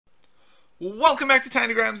Welcome back to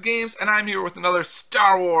TinyGrams Games, and I'm here with another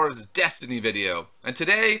Star Wars Destiny video. And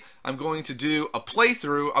today, I'm going to do a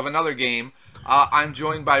playthrough of another game. I'm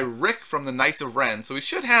joined by Rick from the Knights of Ren, so we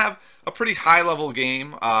should have a pretty high-level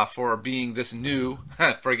game for being this new,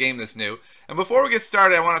 for a game this new. And before we get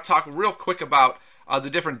started, I want to talk real quick about the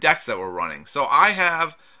different decks that we're running. So I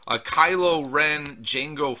have a Kylo Ren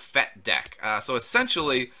Jango Fett deck. So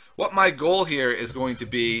essentially, what my goal here is going to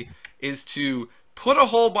be is to put a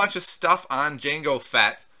whole bunch of stuff on Jango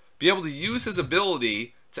Fett, be able to use his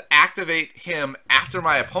ability to activate him after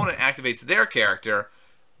my opponent activates their character,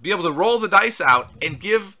 be able to roll the dice out, and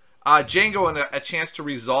give Jango a chance to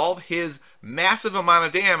resolve his massive amount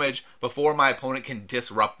of damage before my opponent can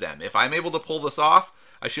disrupt them. If I'm able to pull this off,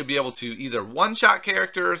 I should be able to either one-shot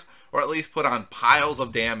characters or at least put on piles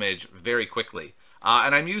of damage very quickly.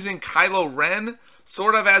 And I'm using Kylo Ren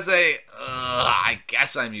sort of as a, I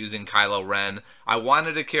guess I'm using Kylo Ren. I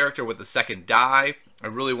wanted a character with the second die. I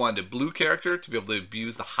really wanted a blue character to be able to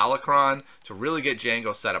abuse the holocron to really get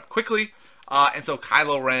Jango set up quickly. And so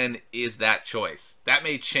Kylo Ren is that choice. That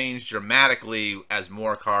may change dramatically as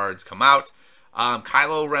more cards come out.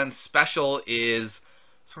 Kylo Ren's special is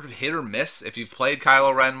sort of hit or miss. If you've played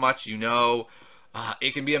Kylo Ren much, you know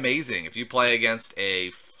it can be amazing. If you play against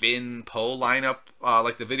a Finn Poe lineup,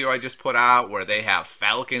 like the video I just put out, where they have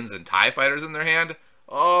Falcons and TIE Fighters in their hand,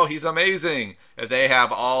 oh, he's amazing. If they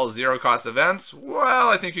have all zero-cost events, well,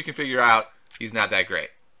 I think you can figure out he's not that great.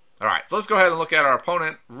 All right, so let's go ahead and look at our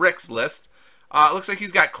opponent, Rick's list. It looks like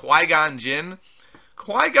he's got QuiGonn Jinn.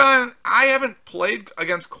 QuiGonn, I haven't played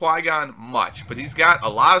against QuiGonn much, but he's got a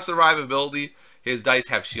lot of survivability. His dice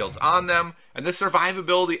have shields on them, and this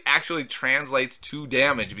survivability actually translates to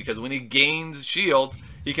damage, because when he gains shields,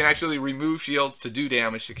 he can actually remove shields to do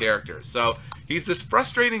damage to characters. So he's this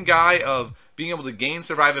frustrating guy of being able to gain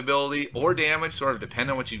survivability or damage, sort of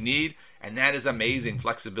depending on what you need, and that is amazing.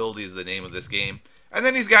 Flexibility is the name of this game. And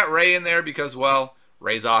then he's got Rey in there because, well,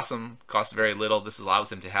 Rey's awesome, costs very little. This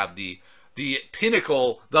allows him to have the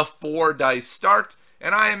pinnacle, the 4-dice start.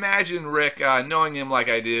 And I imagine Rick, knowing him like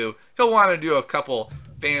I do, he'll want to do a couple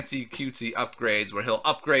fancy cutesy upgrades where he'll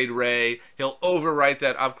upgrade Rey, he'll overwrite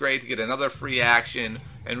that upgrade to get another free action,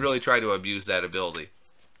 and really try to abuse that ability.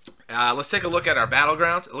 Let's take a look at our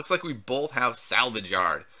battlegrounds. It looks like we both have Salvage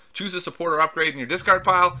Yard. Choose a supporter upgrade in your discard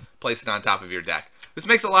pile, place it on top of your deck. This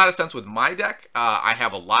makes a lot of sense with my deck. I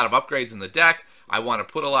have a lot of upgrades in the deck. I want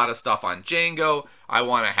to put a lot of stuff on Jango. I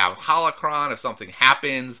want to have holocron if something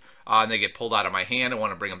happens and they get pulled out of my hand. I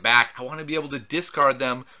want to bring them back. I want to be able to discard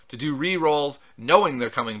them to do re-rolls knowing they're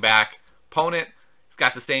coming back. Opponent, he's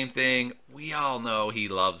got the same thing. We all know he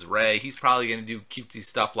loves Rey. He's probably going to do cutesy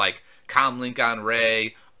stuff like comlink on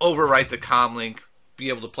Rey, overwrite the comlink, be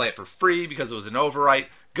able to play it for free because it was an overwrite,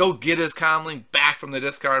 go get his comlink back from the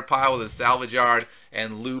discard pile with his Salvage Yard,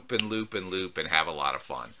 and loop and loop and loop and have a lot of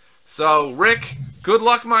fun. So, Rick, good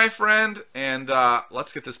luck, my friend, and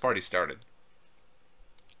let's get this party started.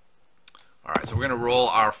 Alright, so we're going to roll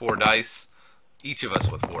our 4 dice, each of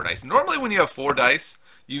us with 4 dice. Normally when you have 4 dice,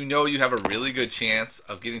 you know you have a really good chance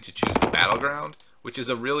of getting to choose the battleground, which is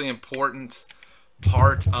a really important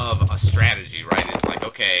part of a strategy, right? It's like,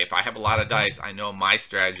 okay, if I have a lot of dice, I know my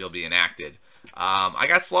strategy will be enacted. I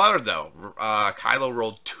got slaughtered, though. Kylo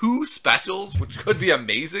rolled 2 specials, which could be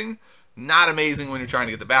amazing. Not amazing when you're trying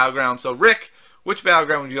to get the battleground. So, Rick, which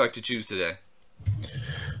battleground would you like to choose today?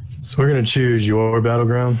 So we're going to choose your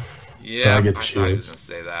battleground. Yeah, so I thought I was going to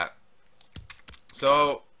say that.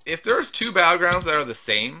 So, if there's 2 battlegrounds that are the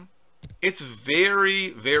same, it's very,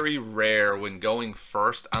 very rare when going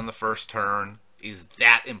first on the first turn is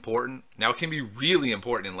that important. Now, it can be really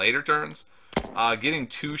important in later turns. Getting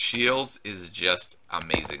 2 shields is just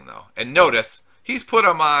amazing, though. And notice, he's put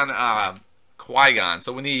them on QuiGonn.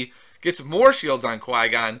 So when he gets more shields on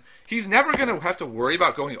QuiGonn, he's never going to have to worry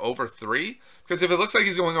about going over 3. Because if it looks like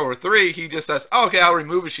he's going over 3, he just says, oh, okay, I'll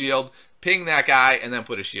remove a shield, ping that guy, and then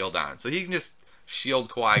put a shield on. So he can just shield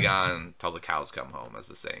QuiGonn until the cows come home, as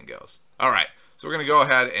the saying goes. All right, so we're going to go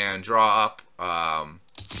ahead and draw up our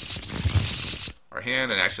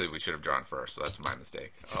hand. And actually, we should have drawn first, so that's my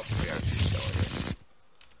mistake. Oh, we got to here.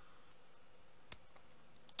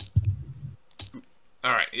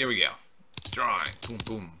 All right, here we go. Drawing. Boom,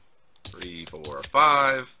 boom. 3, 4,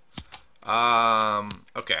 5.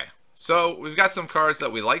 Okay. So, we've got some cards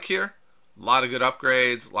that we like here. A lot of good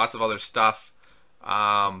upgrades, lots of other stuff.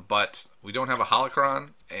 But we don't have a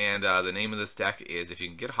holocron, and the name of this deck is, if you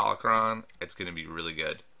can get a holocron, it's going to be really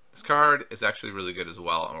good. This card is actually really good as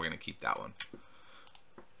well, and we're going to keep that one.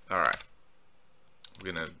 Alright.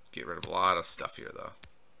 We're going to get rid of a lot of stuff here, though.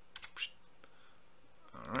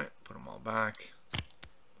 Alright, put them all back.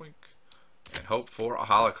 Boink. hope for a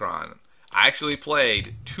holocron. I actually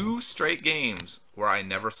played 2 straight games where I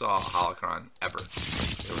never saw a holocron ever.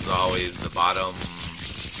 It was always the bottom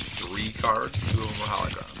 3 cards, 2 of them were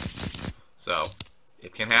holocrons. So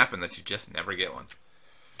it can happen that you just never get one.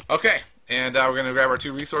 Okay, and we're going to grab our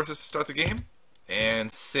 2 resources to start the game. And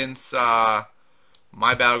since my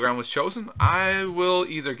battleground was chosen, I will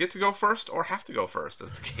either get to go first or have to go first,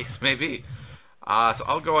 as the case may be. So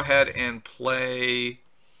I'll go ahead and play...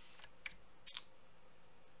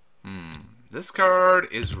 This card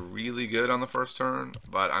is really good on the first turn,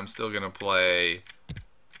 but I'm still going to play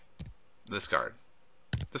this card.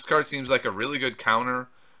 This card seems like a really good counter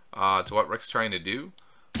to what Rick's trying to do.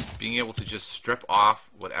 Being able to just strip off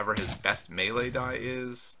whatever his best melee die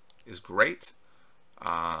is great.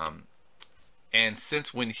 And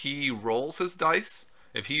since when he rolls his dice,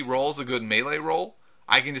 if he rolls a good melee roll,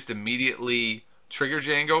 I can just immediately trigger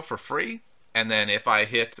Jango for free. And then if I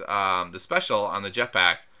hit the special on the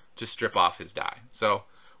jetpack, just strip off his die. So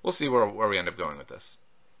we'll see where we end up going with this.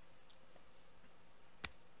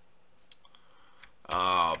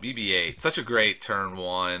 Oh, BB-8. Such a great turn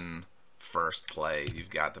 1 first play. You've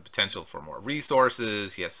got the potential for more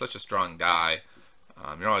resources. He has such a strong die.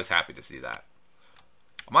 You're always happy to see that.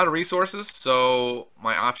 I'm out of resources, so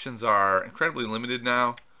my options are incredibly limited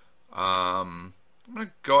now. I'm going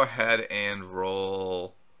to go ahead and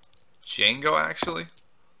roll Jango, actually.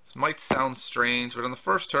 This might sound strange, but on the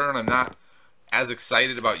first turn, I'm not as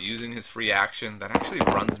excited about using his free action. That actually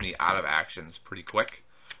runs me out of actions pretty quick.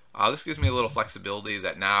 This gives me a little flexibility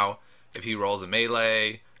that now, if he rolls a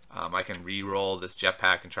melee, I can re-roll this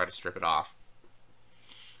jetpack and try to strip it off.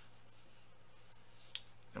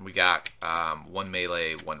 And we got 1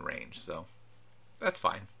 melee, 1 range, so that's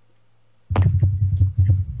fine.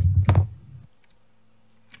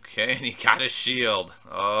 Okay, and he got his shield.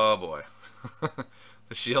 Oh boy.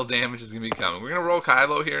 The shield damage is going to be coming. We're going to roll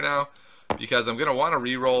Kylo here now, because I'm going to want to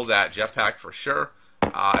re-roll that jetpack for sure.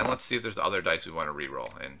 And let's see if there's other dice we want to re-roll.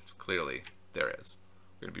 And clearly, there is.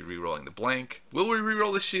 We're going to be re-rolling the blank. Will we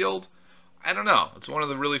re-roll the shield? I don't know. It's one of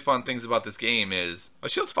the really fun things about this game is, a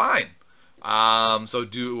shield's fine. So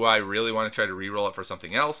do I really want to try to re-roll it for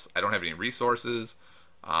something else? I don't have any resources.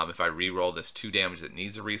 If I re-roll this 2 damage that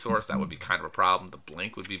needs a resource, that would be kind of a problem. The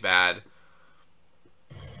blink would be bad.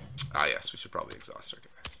 Yes, we should probably exhaust our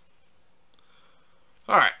guys.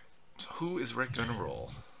 Alright, so who is Rick going to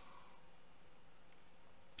roll?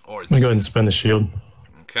 Or is I'm going to go ahead and spend the shield.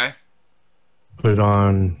 Okay. Put it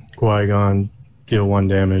on QuiGonn, deal 1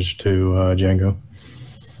 damage to Jango.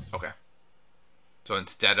 Okay. So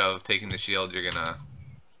instead of taking the shield, you're going to...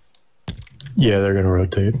 Yeah, they're going to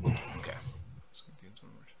rotate. Okay.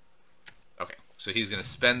 Okay, so he's going to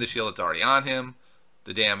spend the shield that's already on him,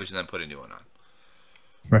 the damage, and then put a new one on.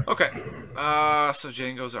 Right. Okay, so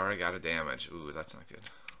Jango's already got a damage. Ooh, that's not good.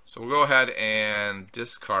 So we'll go ahead and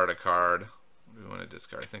discard a card. What do we want to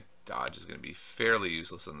discard? I think Dodge is going to be fairly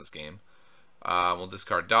useless in this game. We'll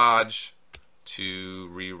discard Dodge to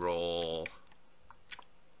re-roll.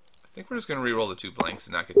 I think we're just going to re-roll the 2 blanks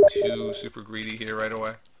and not get too super greedy here right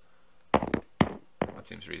away. That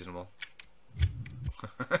seems reasonable.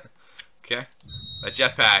 Okay. That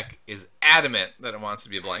jetpack is adamant that it wants to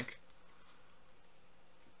be a blank.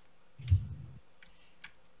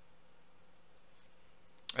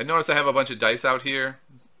 I notice I have a bunch of dice out here.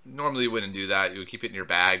 Normally you wouldn't do that. You would keep it in your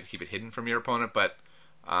bag to keep it hidden from your opponent, but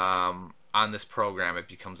on this program it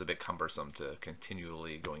becomes a bit cumbersome to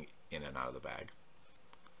continually going in and out of the bag.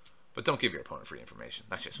 But don't give your opponent free information.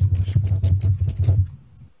 That's just foolish.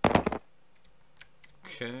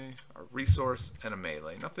 Okay, a resource and a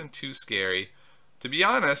melee. Nothing too scary. To be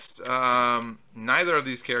honest, neither of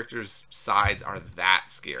these characters' sides are that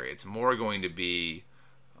scary. It's more going to be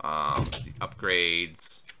the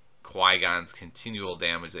upgrades, Qui-Gonn's continual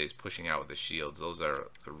damage that he's pushing out with the shields. Those are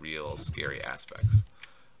the real scary aspects.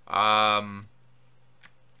 I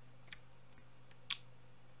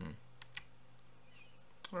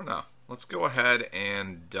don't know. Let's go ahead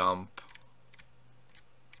and dump.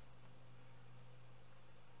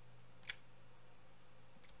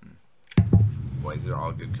 Boy, these are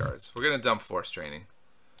all good cards. We're going to dump Force Training.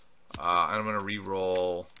 I'm going to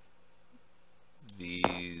re-roll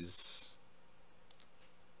these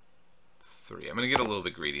 3. I'm going to get a little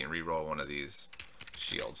bit greedy and re-roll one of these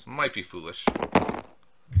shields. Might be foolish. Okay.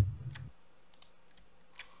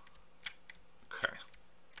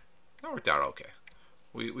 That worked out okay.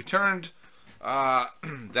 We turned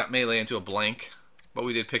that melee into a blank, but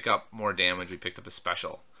we did pick up more damage. We picked up a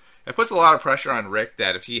special. It puts a lot of pressure on Rick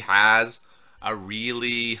that if he has a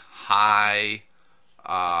really high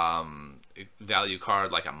value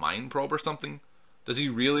card like a Mind Probe or something, Does he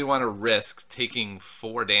really want to risk taking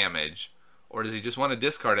 4 damage, or does he just want to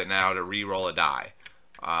discard it now to re-roll a die?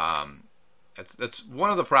 That's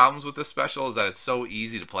one of the problems with this special, is that it's so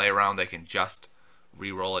easy to play around. They can just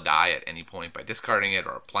re-roll a die at any point by discarding it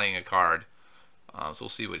or playing a card. So we'll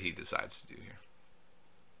see what he decides to do here.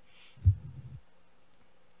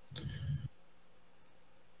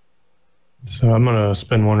 So I'm gonna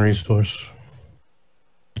spend 1 resource.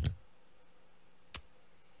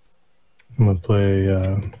 I'm gonna play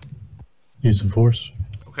use the force.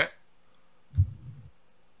 Okay.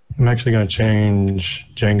 I'm actually gonna change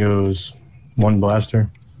Jango's 1 blaster.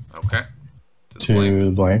 Okay. To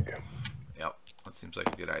the blank. Yep, that seems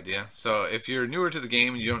like a good idea. So if you're newer to the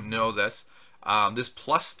game and you don't know this, this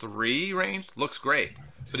 +3 range looks great.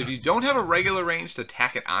 But if you don't have a regular range to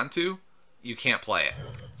tack it onto, you can't play it.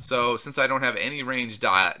 So since I don't have any ranged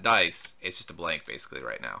dice, it's just a blank basically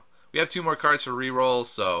right now. We have 2 more cards for rerolls,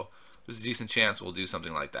 so there's a decent chance we'll do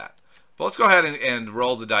something like that. But let's go ahead and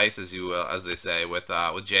roll the dice, as you will, as they say, with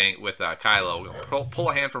Kylo. We'll pull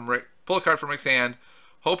a hand from Rick, pull a card from Rick's hand.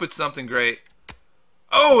 Hope it's something great.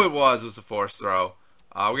 Oh, it was a force throw.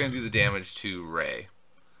 We're gonna do the damage to Rey.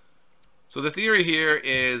 So the theory here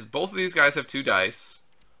is both of these guys have 2 dice.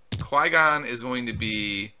 QuiGonn is going to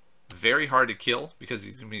be very hard to kill because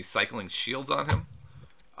he's going to be cycling shields on him.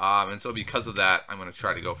 And so because of that, I'm going to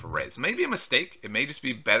try to go for Rey. This may be a mistake. It may just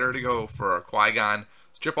be better to go for QuiGonn,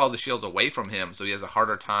 strip all the shields away from him so he has a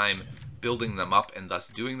harder time building them up and thus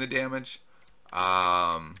doing the damage.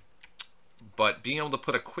 But being able to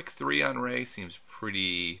put a quick 3 on Rey seems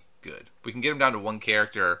pretty good. If we can get him down to 1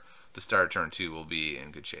 character to start turn 2, we'll be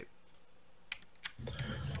in good shape.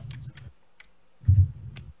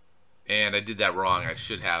 And I did that wrong. I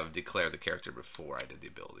should have declared the character before I did the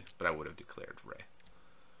ability, but I would have declared Rey.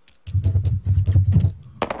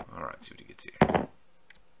 Alright, let's see what he gets here.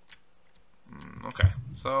 Okay,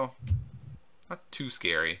 so not too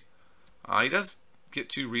scary. He does get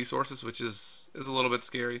 2 resources, which is a little bit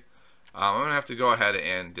scary. I'm going to have to go ahead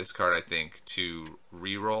and discard, I think, to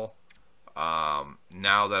reroll.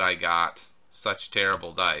 Now that I got such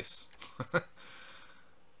terrible dice.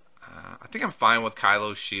 I think I'm fine with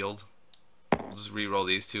Kylo's shield. We'll just reroll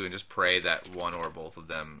these 2 and just pray that 1 or both of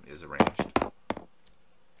them is arranged.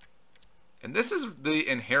 And this is the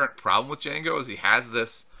inherent problem with Jango, is he has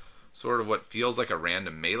this sort of what feels like a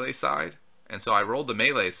random melee side. And so I rolled the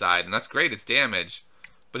melee side, and that's great, it's damage,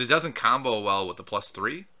 but it doesn't combo well with the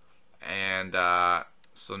 +3. And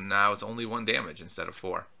so now it's only 1 damage instead of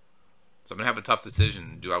 4. So I'm going to have a tough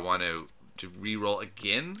decision. Do I want to reroll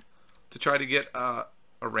again to try to get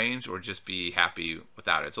a range, or just be happy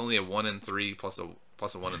without it? It's only a 1 in 3 plus a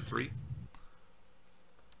 1 in 3.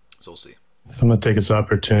 So we'll see. So I'm going to take this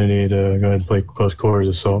opportunity to go ahead and play Close Quarters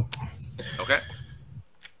Assault. Okay.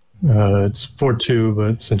 It's 4/2,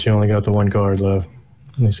 but since you only got the 1 card left,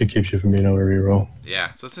 at least it keeps you from being able to reroll.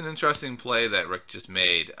 Yeah, so it's an interesting play that Rick just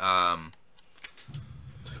made.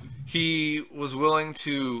 He was willing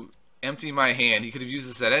to empty my hand. He could have used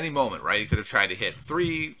this at any moment, right? He could have tried to hit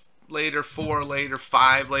 3 later, 4 later,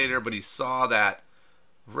 5 later, but he saw that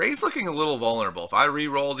Rey's looking a little vulnerable. If I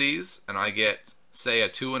re-roll these and I get, say, a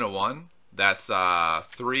 2 and a 1, that's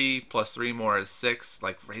 3 plus 3 more is 6.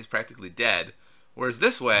 Like, Rey's practically dead. Whereas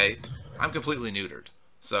this way, I'm completely neutered.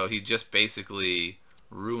 So he just basically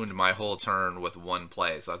ruined my whole turn with 1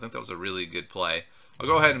 play. So I think that was a really good play. I'll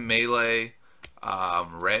go ahead and melee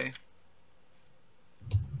Rey.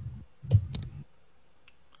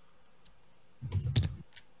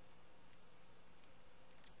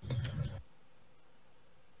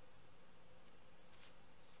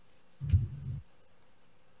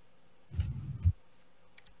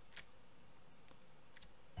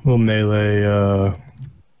 We'll melee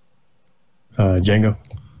Jango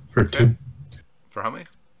for Okay. 2. For how many?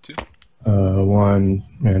 2? 1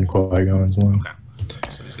 and Qui-Gon's 1. Okay.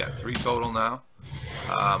 So he's got 3 total now.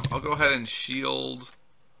 I'll go ahead and shield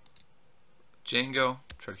Jango.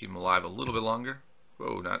 Try to keep him alive a little bit longer.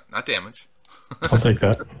 Whoa, not damage. I'll take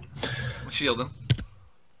that. Shield him.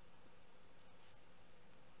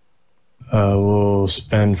 We'll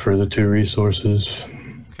spend for the 2 resources.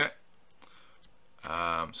 Okay.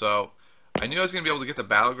 So I knew I was going to be able to get the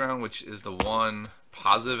battleground, which is the one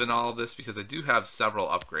positive in all of this, because I do have several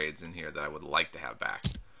upgrades in here that I would like to have back.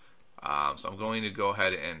 So I'm going to go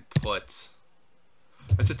ahead and put...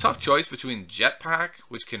 It's a tough choice between Jetpack,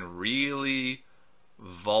 which can really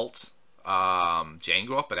vault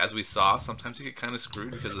Jango up, but as we saw, sometimes you get kind of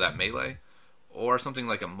screwed because of that melee. Or something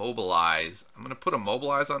like a Mobilize. I'm going to put a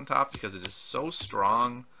Mobilize on top because it is so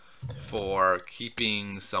strong for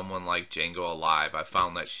keeping someone like Jango alive. I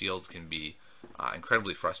found that shields can be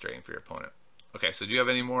incredibly frustrating for your opponent. Okay, so do you have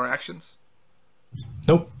any more actions?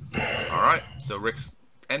 Nope. All right, so Rick's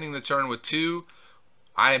ending the turn with 2.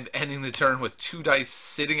 I'm ending the turn with 2 dice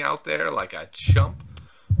sitting out there like a chump.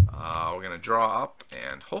 We're going to draw up,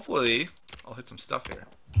 and hopefully I'll hit some stuff here.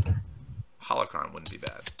 Holocron wouldn't be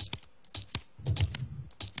bad.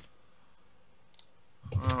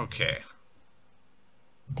 Okay.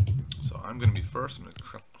 So I'm going to be first. I'm going to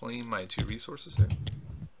claim my 2 resources here.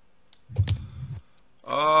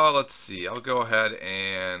 Let's see. I'll go ahead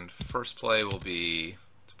and first play will be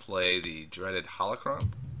to play the dreaded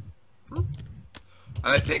Holocron. And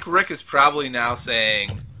I think Rick is probably now saying,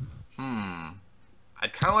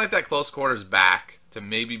 I'd kind of like that close quarters back to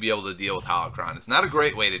maybe be able to deal with Holocron. It's not a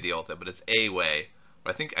great way to deal with it, but it's a way.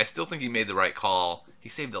 But I still think he made the right call. He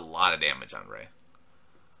saved a lot of damage on Rey.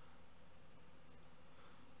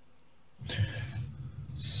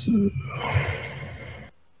 So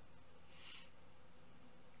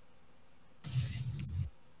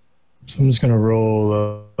I'm just going to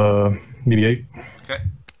roll BB-8. Okay.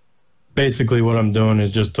 Basically, what I'm doing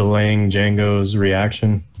is just delaying Jango's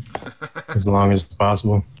reaction as long as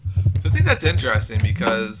possible. So I think that's interesting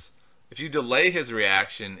because if you delay his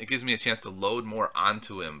reaction, it gives me a chance to load more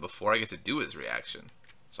onto him before I get to do his reaction.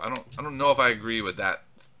 So I don't know if I agree with that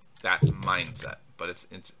mindset, but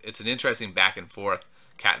it's an interesting back and forth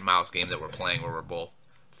cat and mouse game that we're playing where we're both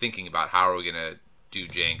thinking about how are we gonna do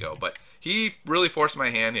Jango. But he really forced my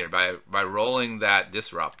hand here by rolling that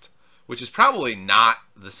disrupt, which is probably not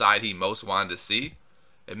the side he most wanted to see.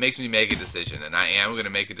 It makes me make a decision, and I am going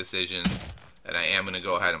to make a decision, and I am going to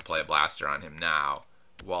go ahead and play a blaster on him now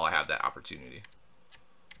while I have that opportunity.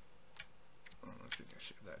 I think I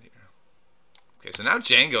should have that here. Okay, so now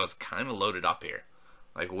Jango is kind of loaded up here.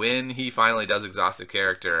 Like when he finally does exhaustive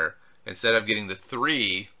character, instead of getting the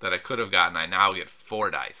 3 that I could have gotten, I now get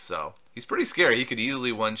 4 dice. So he's pretty scary. He could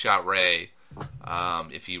easily one-shot Rey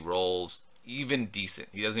if he rolls even decent.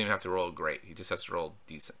 He doesn't even have to roll great. He just has to roll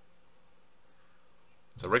decent.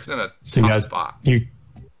 So Rick's in a tough spot.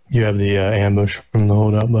 You have the ambush from the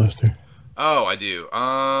holdout blaster. Oh, I do.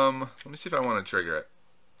 Let me see if I want to trigger it.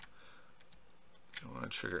 I want to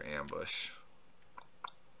trigger ambush.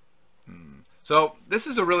 So this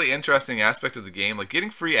is a really interesting aspect of the game. Like getting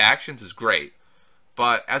free actions is great,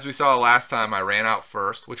 but as we saw last time, I ran out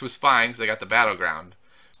first, which was fine because I got the battleground.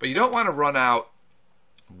 But you don't want to run out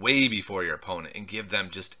way before your opponent and give them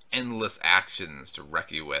just endless actions to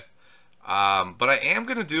wreck you with. But I am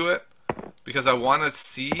going to do it because I want to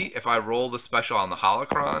see if I roll the special on the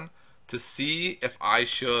Holocron to see if I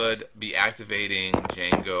should be activating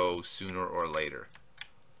Jango sooner or later.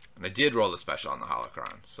 And I did roll the special on the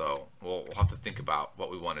Holocron, so we'll have to think about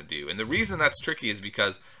what we want to do. And the reason that's tricky is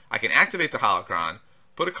because I can activate the Holocron,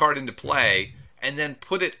 put a card into play, and then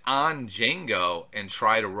put it on Jango and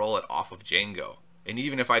try to roll it off of Jango. And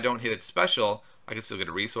even if I don't hit it special, I can still get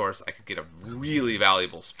a resource. I could get a really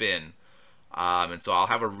valuable spin. And so I'll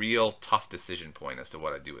have a real tough decision point as to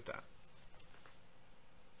what I do with that.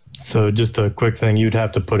 So just a quick thing, you'd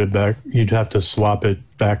have to put it back. You'd have to swap it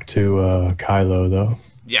back to Kylo, though.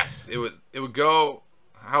 Yes, it would go.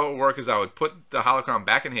 How it would work is I would put the Holocron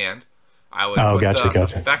back in hand. I would put the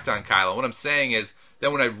effect on Kylo. What I'm saying is,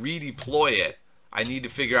 then when I redeploy it, I need to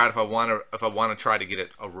figure out if I want to try to get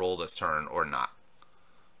it a roll this turn or not.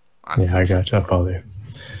 Yeah, I got you. I follow you.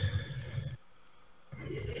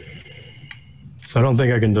 So I don't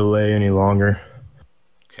think I can delay any longer.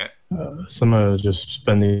 Okay. So I'm gonna just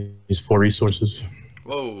spend these 4 resources.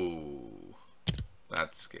 Whoa,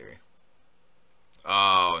 that's scary.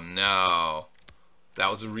 Oh no, that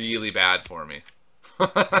was really bad for me.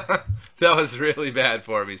 That was really bad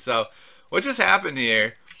for me. So what just happened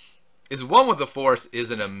here is One with the Force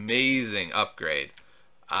is an amazing upgrade,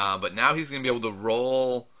 but now he's gonna be able to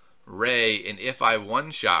roll Rey, and if I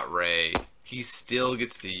one-shot Rey, he still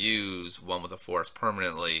gets to use One with the Force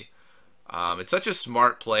permanently. It's such a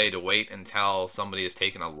smart play to wait until somebody has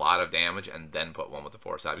taken a lot of damage and then put One with the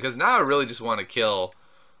Force out, because now I really just want to kill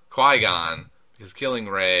QuiGonn. Because killing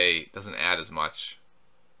Rey doesn't add as much.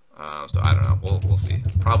 So I don't know. We'll see.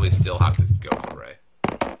 Probably still have to go for Rey.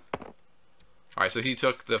 Alright, so he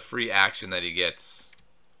took the free action that he gets.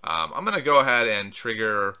 I'm going to go ahead and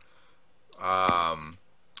trigger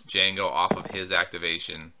Jango off of his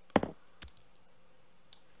activation.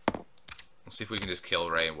 We'll see if we can just kill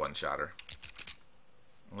Rey and one-shot her.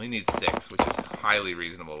 We need 6, which is highly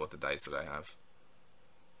reasonable with the dice that I have.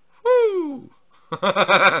 Woo!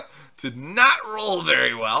 Did not roll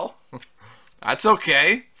very well. That's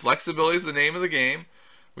okay. Flexibility is the name of the game.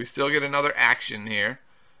 We still get another action here.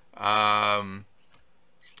 I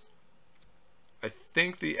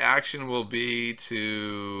think the action will be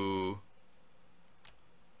to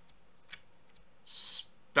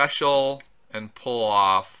special and pull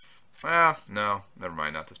off. Well, no, never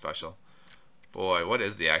mind, not the special. Boy, what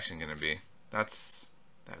is the action going to be? That is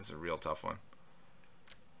a real tough one.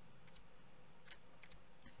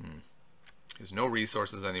 There's no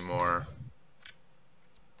resources anymore.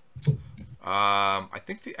 I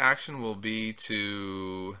think the action will be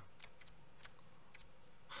to...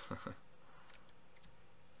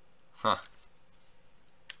 Huh.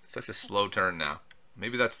 Such a slow turn now.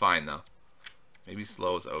 Maybe that's fine, though. Maybe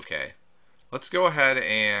slow is okay. Let's go ahead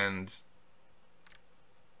and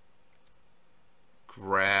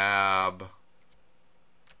grab...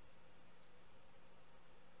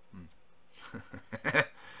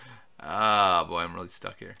 Ah, boy, I'm really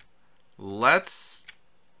stuck here. Let's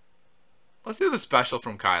do the special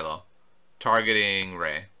from Kylo, targeting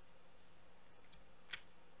Rey.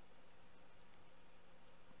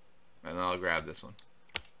 And then I'll grab this one.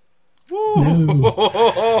 Woo!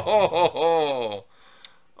 No.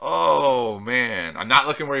 Oh, man. I'm not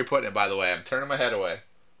looking where you're putting it, by the way. I'm turning my head away.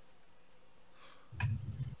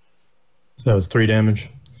 So that was 3 damage.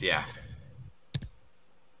 Yeah.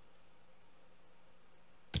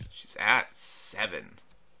 She's at 7.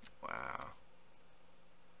 Wow.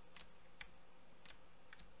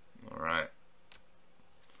 Alright.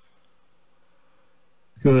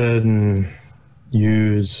 Go ahead and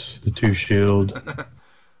use the 2 shield.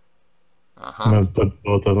 I'm going to put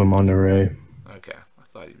both of them on the Rey. Okay. I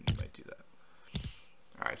thought you might do that.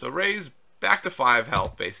 Alright, so Rey's back to 5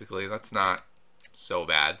 health, basically. That's not so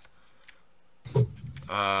bad.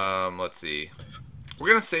 Let's see. We're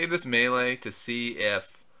going to save this melee to see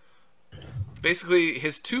if... Basically,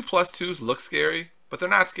 his 2+2s look scary, but they're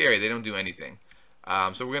not scary. They don't do anything.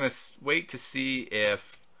 So we're going to wait to see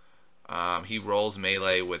if he rolls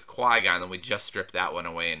melee with QuiGonn, then we just strip that one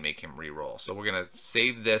away and make him re-roll. So we're going to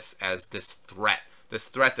save this as this threat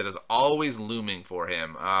that is always looming for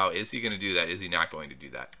him. Is he going to do that? Is he not going to do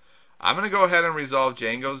that? I'm going to go ahead and resolve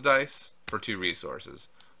Jango's dice for 2 resources.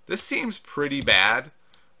 This seems pretty bad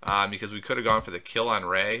because we could have gone for the kill on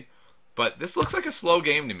Rey, but this looks like a slow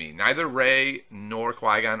game to me. Neither Rey nor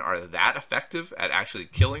QuiGonn are that effective at actually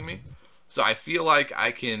killing me. So I feel like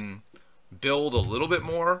I can build a little bit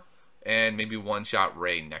more and maybe one-shot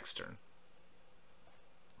Rey next turn.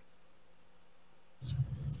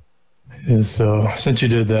 Yeah, so since you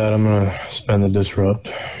did that, I'm going to spend the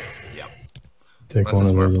disrupt. Yep. Take That's one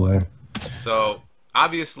of those away. So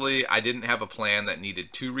obviously I didn't have a plan that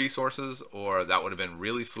needed 2 resources, or that would have been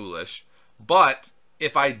really foolish. But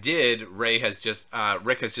if I did, Rick has just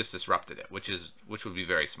disrupted it, which would be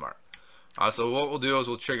very smart. So what we'll do is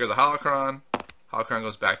we'll trigger the holocron. Holocron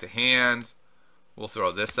goes back to hand. We'll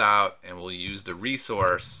throw this out, and we'll use the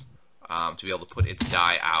resource to be able to put its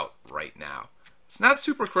die out right now. It's not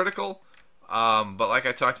super critical, but like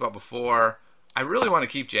I talked about before, I really want to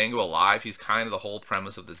keep Jango alive. He's kind of the whole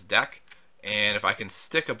premise of this deck. And if I can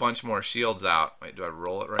stick a bunch more shields out... Wait, do I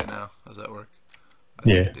roll it right now? How does that work? I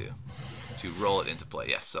think I do. To roll it into play.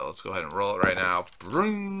 Yes, so let's go ahead and roll it right now.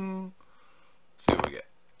 Let's see what we get.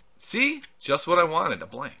 See? Just what I wanted, a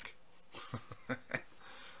blank.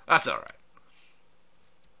 That's alright.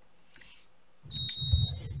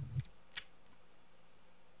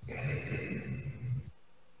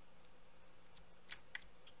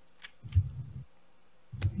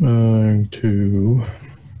 To...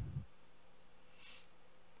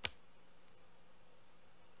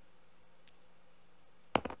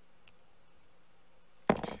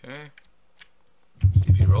 Okay. See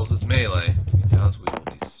if he rolls his melee. If he does, we will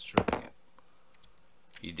be stripping it.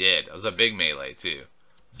 He did. That was a big melee, too.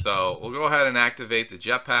 So, we'll go ahead and activate the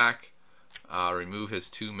jetpack, remove his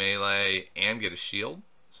 2 melee, and get a shield.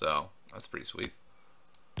 So, that's pretty sweet.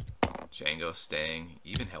 Jango staying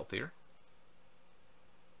even healthier.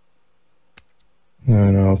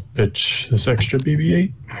 And I'll pitch this extra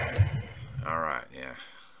BB-8. Alright, yeah.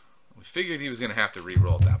 We figured he was going to have to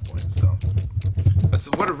re-roll at that point, so... That's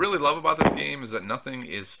what I really love about this game, is that nothing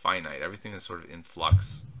is finite. Everything is sort of in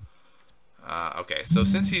flux. Okay, so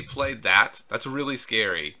since he played that, that's really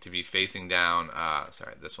scary to be facing down,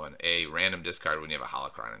 sorry, this one, a random discard when you have a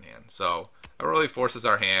holocron in hand. So, that really forces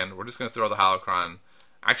our hand. We're just going to throw the holocron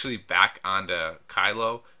actually back onto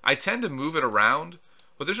Kylo. I tend to move it around,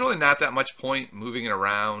 but there's really not that much point moving it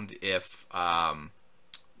around if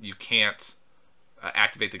you can't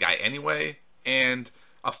activate the guy anyway. And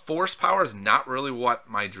a force power is not really what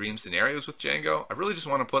my dream scenario is with Jango. I really just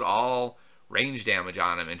want to put all range damage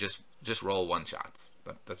on him and just roll one-shots.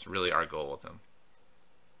 That's really our goal with him.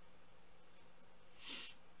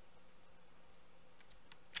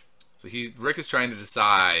 So Rick is trying to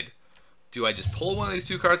decide, Do I just pull one of these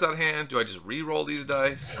 2 cards out of hand? Do I just re-roll these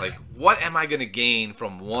dice? Like, what am I going to gain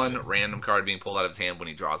from one random card being pulled out of his hand when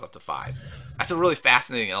he draws up to 5? That's a really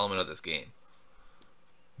fascinating element of this game.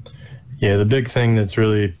 Yeah, the big thing that's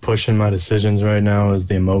really pushing my decisions right now is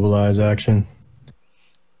the immobilize action.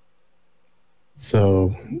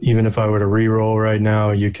 So even if I were to re-roll right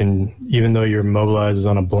now, you can, even though your immobilize is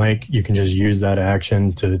on a blank, you can just use that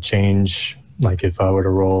action to change. Like if I were to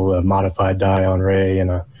roll a modified die on Ray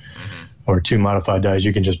and or 2 modified dice,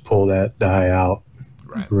 you can just pull that die out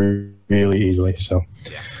really easily. So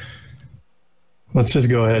yeah. Let's just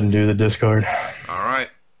go ahead and do the discard. All right.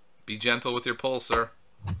 Be gentle with your pull, sir.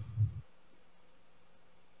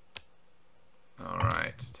 All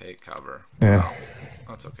right. Take cover. Yeah. Wow.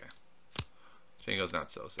 That's okay. Jango's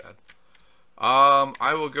not so sad.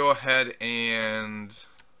 I will go ahead and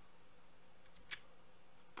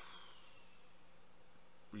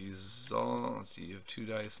resolve. Let's see, you have 2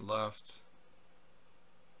 dice left.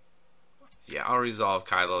 Yeah, I'll resolve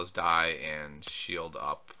Kylo's die and shield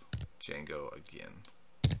up Jango again.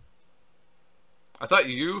 I thought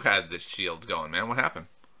you had the shields going, man. What happened?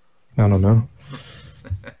 I don't know.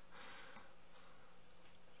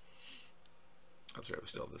 That's right, we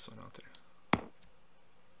still have this one out there.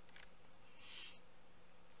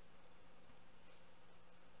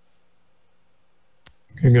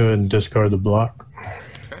 Can go ahead and discard the block.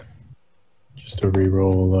 Okay. Just to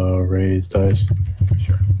re-roll Ray's dice.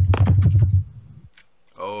 Sure.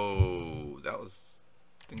 Oh, that was...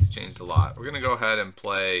 Things changed a lot. We're going to go ahead and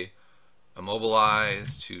play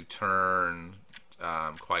Immobilize to turn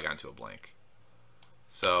QuiGonn to a blank.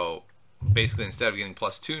 So, basically, instead of getting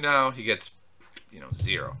 +2 now, he gets,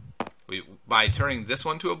 0. By turning this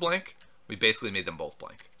one to a blank, we basically made them both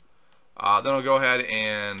blank. Then I'll go ahead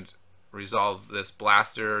and resolve this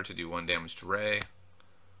blaster to do 1 damage to Ray.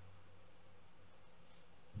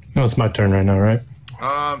 No, it's my turn right now, right?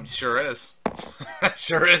 Sure is.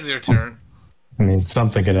 Sure is your turn. I mean,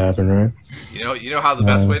 something could happen, right? You know how the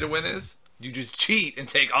best way to win is? You just cheat and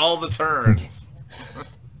take all the turns.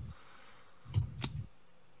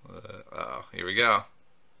 Uh-oh, here we go.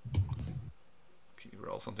 Can you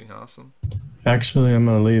roll something awesome? Actually, I'm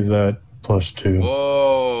going to leave that +2.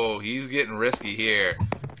 Whoa, he's getting risky here.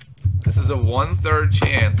 This is a 1/3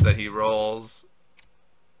 chance that he rolls.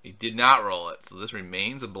 He did not roll it, so this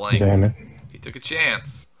remains a blank. Damn it. He took a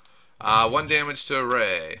chance. 1 damage to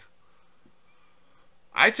Ray.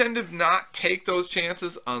 I tend to not take those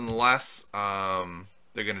chances unless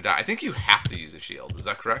they're going to die. I think you have to use a shield. Is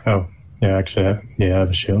that correct? Oh, yeah, actually, yeah, I have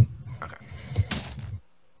a shield. Okay.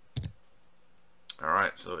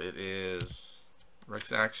 Alright, so it is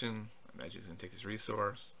Rick's action. I imagine he's going to take his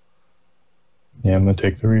resource. Yeah, I'm going to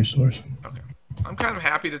take the resource. Okay. I'm kind of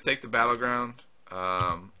happy to take the battleground.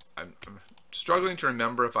 I'm struggling to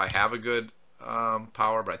remember if I have a good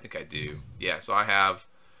power, but I think I do. Yeah, so I have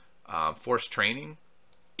Force Training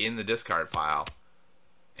in the discard pile.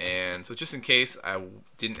 And so just in case I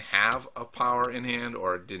didn't have a power in hand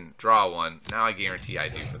or didn't draw one, now I guarantee I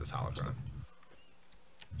do for this holocron.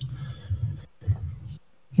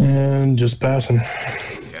 And just passing.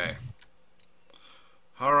 Okay.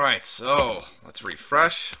 Alright, so let's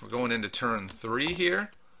refresh. We're going into turn 3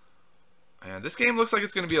 here. And this game looks like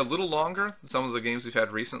it's going to be a little longer than some of the games we've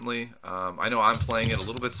had recently. I know I'm playing it a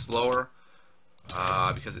little bit slower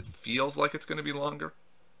because it feels like it's going to be longer.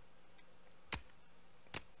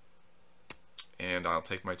 And I'll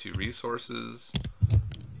take my 2 resources.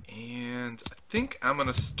 And I think I'm going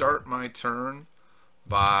to start my turn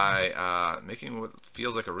by making what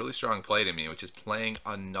feels like a really strong play to me, which is playing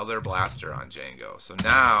another blaster on Jango. So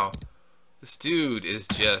now this dude is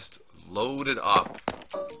just loaded up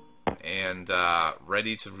and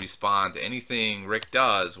ready to respond to anything Rick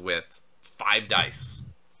does with 5 dice.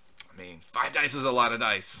 I mean, 5 dice is a lot of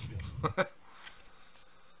dice.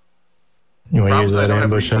 You want to use that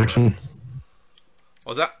ambush action?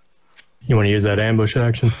 What was that? You want to use that ambush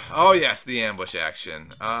action? Oh, yes, the ambush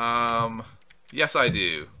action. Yes, I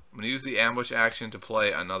do. I'm going to use the ambush action to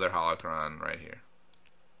play another holocron right here.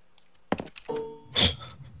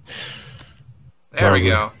 There we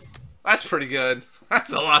go. That's pretty good.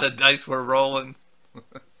 That's a lot of dice we're rolling.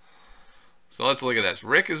 So let's look at this.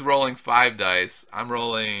 Rick is rolling 5 dice. I'm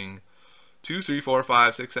rolling 2, 3, 4,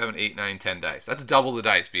 5, 6, 7, 8, 9, 10 dice. That's double the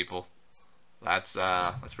dice, people. That's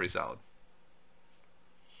pretty solid.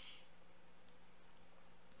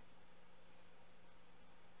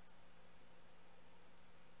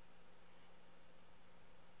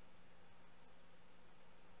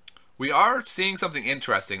 We are seeing something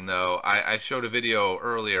interesting, though. I showed a video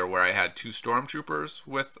earlier where I had 2 stormtroopers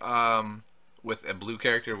with a blue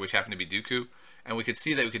character, which happened to be Dooku, and we could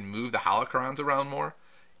see that we could move the holocrons around more.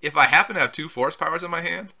 If I happen to have 2 force powers in my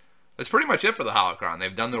hand, that's pretty much it for the holocron.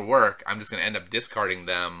 They've done their work. I'm just going to end up discarding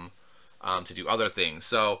them to do other things.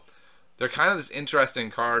 So they're kind of this interesting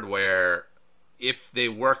card where if they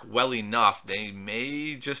work well enough, they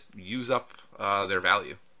may just use up their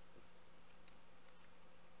value.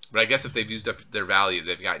 But I guess if they've used up their value,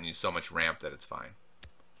 they've gotten you so much ramp that it's fine.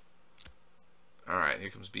 Alright, here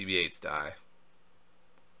comes BB-8's die.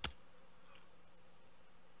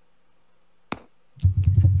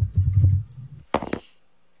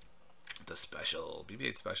 The special.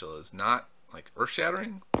 BB-8 special is not like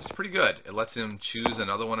earth-shattering. It's pretty good. It lets him choose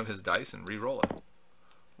another one of his dice and re-roll it,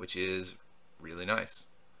 which is really nice.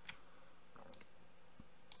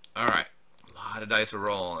 Alright, a lot of dice are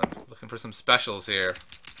rolling. Looking for some specials here.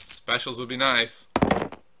 Specials would be nice.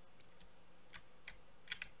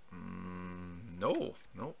 No,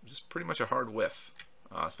 just pretty much a hard whiff.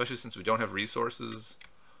 Especially since we don't have resources.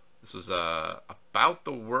 This was about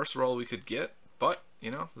the worst roll we could get, but,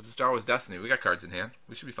 you know, this is Star Wars Destiny. We got cards in hand.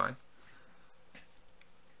 We should be fine.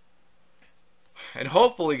 And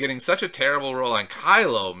hopefully getting such a terrible roll on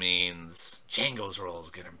Kylo means Jango's roll is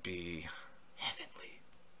going to be heavenly.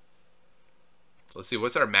 So let's see,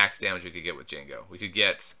 what's our max damage we could get with Jango? We could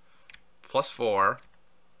get +4,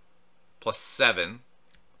 +7,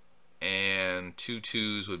 and 2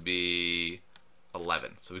 2s would be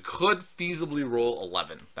 11. So we could feasibly roll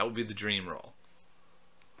 11. That would be the dream roll.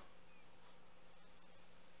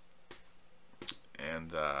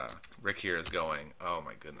 And Rick here is going, oh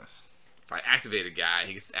my goodness. If I activate a guy,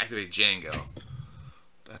 he gets to activate Jango.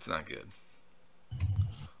 That's not good.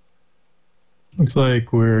 Looks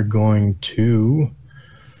like we're going to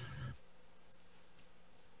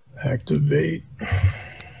activate.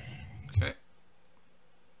 Okay.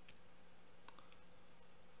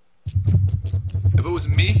 If it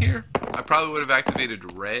was me here, I probably would have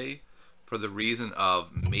activated Rey for the reason of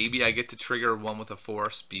maybe I get to trigger one with a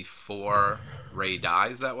force before Rey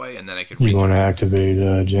dies that way, and then I could reach. You want to activate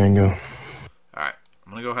Jango. Alright,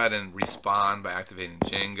 I'm going to go ahead and respawn by activating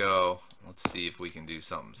Jango. Let's see if we can do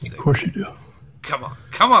something sick. Of course you do. Come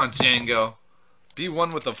on, Jango. Be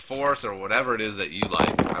one with the force or whatever it is that you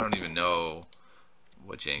like. I don't even know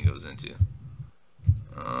what Jango's into.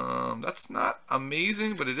 That's not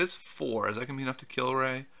amazing, but it is 4. Is that going to be enough to kill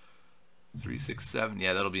Rey? 3, 6, 7.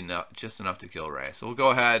 Yeah, that'll be just enough to kill Rey. So we'll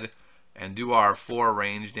go ahead and do our 4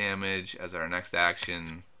 range damage as our next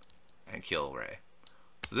action and kill Rey.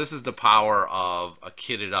 So this is the power of a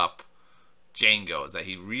kitted up Jango, is that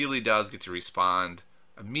he really does get to respond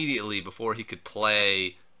immediately before he could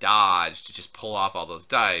play dodge to just pull off all those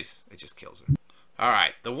dice. It just kills her.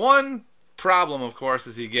 Alright, the one problem, of course,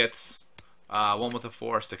 is he gets one with a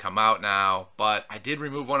force to come out now, but I did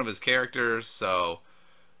remove one of his characters, so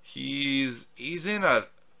he's in a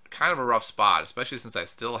kind of a rough spot, especially since I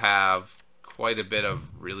still have quite a bit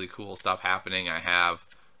of really cool stuff happening. I have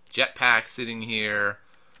jetpack sitting here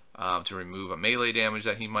to remove a melee damage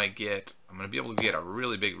that he might get. I'm going to be able to get a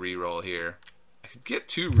really big reroll here. I could get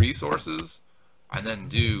 2 resources and then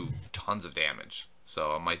do tons of damage,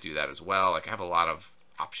 so I might do that as well. Like, I have a lot of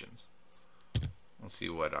options. Let's see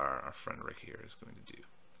what our friend Rick here is going to do.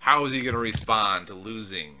 How is he going to respond to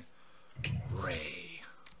losing Rey?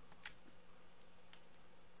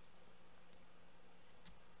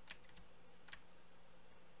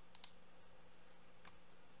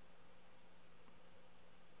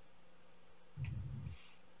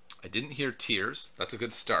 I didn't hear tears. That's a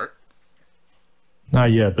good start.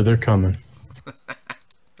 Not yet, but they're coming.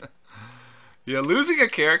 Yeah, losing a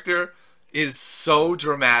character is so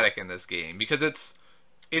dramatic in this game because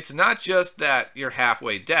it's not just that you're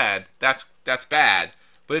halfway dead. That's bad,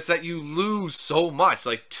 but it's that you lose so much.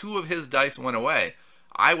 Like 2 of his dice went away.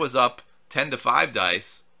 I was up 10-5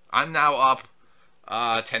 dice. I'm now up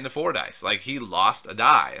 10-4 dice. Like, he lost a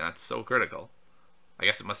die, and that's so critical. I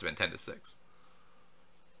guess it must have been 10-6.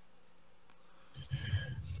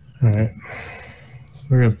 Alright. So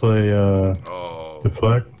we're going to play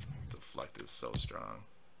Deflect. Deflect is so strong.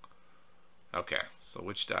 Okay, so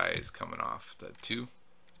which die is coming off? The 2?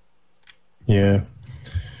 Yeah.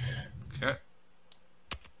 Okay.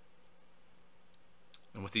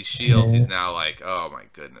 And with these shields, he's now like, oh my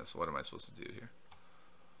goodness, what am I supposed to do here?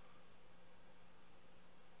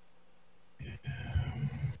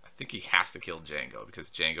 I think he has to kill Jango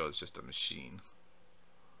because Jango is just a machine.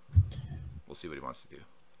 We'll see what he wants to do.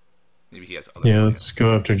 Maybe he has other plans. Let's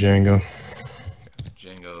go after Jango. Okay, so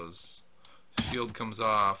Jango's shield comes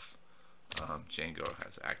off. Jango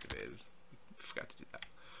has activated. Forgot to do that.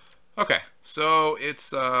 Okay, so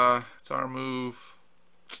it's our move.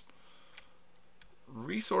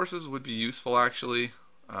 Resources would be useful actually,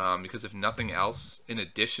 because if nothing else, in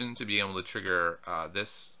addition to being able to trigger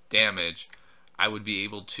this damage, I would be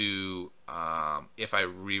able to, if I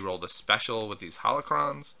rerolled a special with these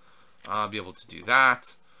holocrons, be able to do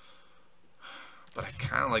that. But I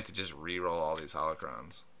kind of like to just reroll all these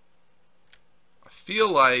holocrons. I feel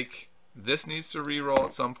like this needs to reroll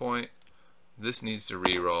at some point. This needs to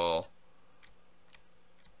reroll.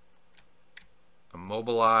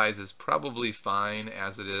 Immobilize is probably fine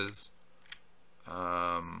as it is.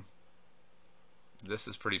 This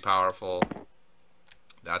is pretty powerful.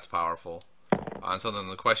 That's powerful. So then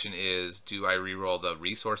the question is, do I reroll the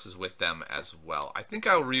resources with them as well? I think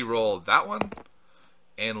I'll reroll that one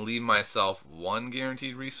and leave myself one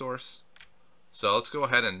guaranteed resource. So let's go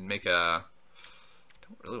ahead and make a... I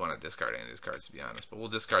don't really want to discard any of these cards, to be honest, but we'll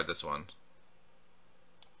discard this one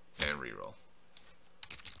and reroll.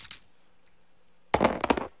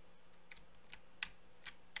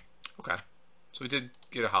 Okay, so we did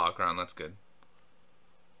get a holocron, that's good.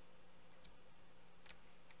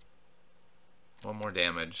 One more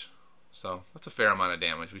damage, so that's a fair amount of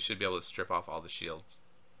damage. We should be able to strip off all the shields.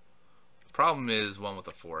 The problem is, one with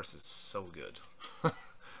the force is so good.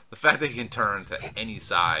 The fact that he can turn to any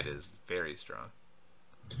side is very strong.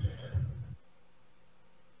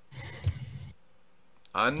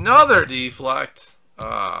 Another deflect.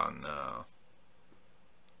 Oh no.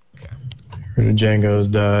 Okay. Rid of Jango's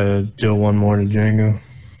die, deal one more to Jango.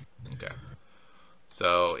 Okay.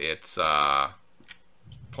 So it's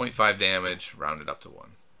 0.5 damage, rounded up to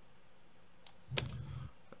 1.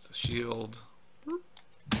 That's a shield.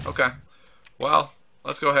 Okay. Well,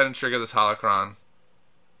 let's go ahead and trigger this holocron.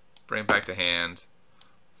 Bring it back to hand.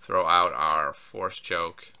 Throw out our force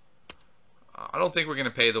choke. I don't think we're going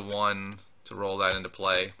to pay the 1 to roll that into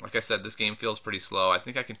play. Like I said, this game feels pretty slow. I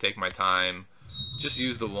think I can take my time. Just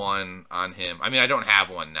use the 1 on him. I mean, I don't have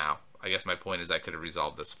 1 now. I guess my point is I could have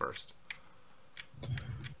resolved this first.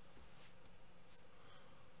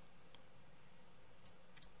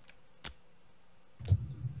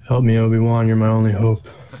 Help me, Obi-Wan. You're my only hope.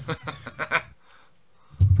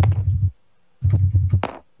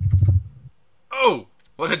 Oh,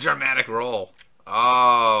 what a dramatic roll.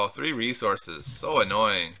 Oh, 3 resources. So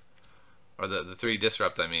annoying. Or the 3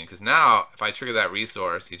 disrupt, I mean. Because now, if I trigger that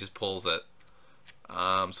resource, he just pulls it. So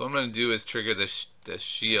what I'm going to do is trigger this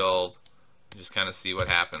shield. And just kind of see what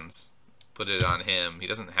happens. Put it on him. He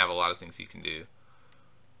doesn't have a lot of things he can do.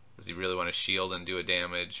 Does he really want to shield and do a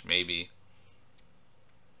damage? Maybe.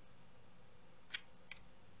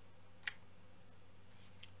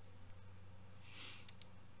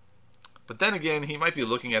 But then again, he might be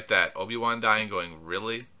looking at that Obi-Wan die and going,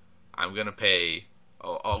 really? I'm going to pay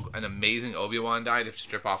an amazing Obi-Wan die to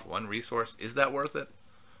strip off 1 resource? Is that worth it?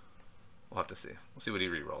 We'll have to see. We'll see what he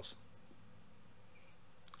rerolls.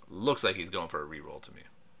 Looks like he's going for a reroll to me.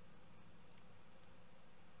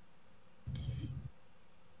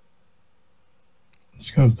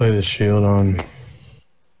 Just going to play the shield on.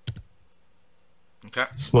 Okay.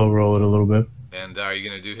 Slow roll it a little bit. And are you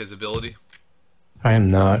going to do his ability? I am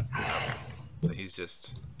not. So he's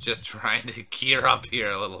just trying to gear up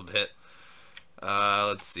here a little bit.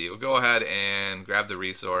 Let's see. We'll go ahead and grab the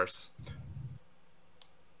resource.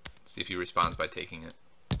 See if he responds by taking it.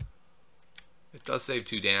 It does save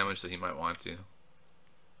 2 damage, so he might want to.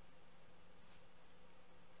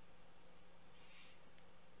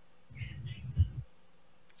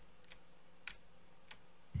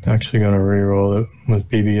 Actually going to reroll it with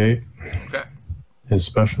BB-8. Okay. His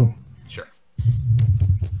special. Sure.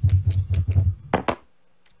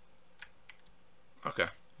 Okay.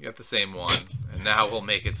 You got the same one. And now we'll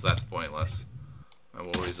make it so that's pointless. And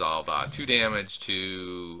we'll resolve 2 damage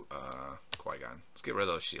to QuiGonn. Let's get rid of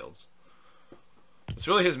those shields. It's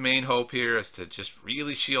really his main hope here is to just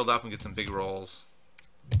really shield up and get some big rolls.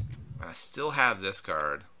 And I still have this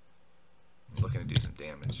card. I'm looking to do some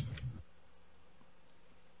damage.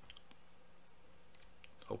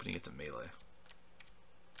 Hoping he gets a melee.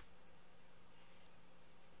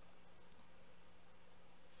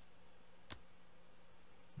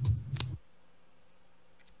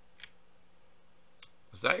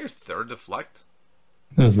 Was that your 3rd deflect?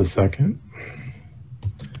 That was the 2nd.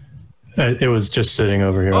 It was just sitting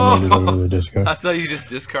over here. Oh, I moved it over to the discard. I thought you just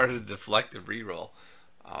discarded a deflect to reroll.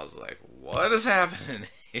 I was like, what is happening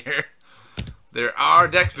here? There are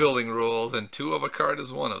deck building rules, and 2 of a card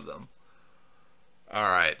is one of them.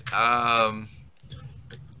 Alright. So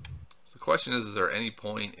the question is there any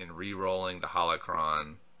point in re-rolling the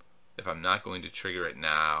holocron if I'm not going to trigger it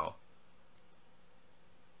now?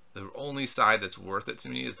 The only side that's worth it to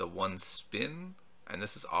me is the 1 spin, and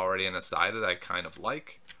this is already on a side that I kind of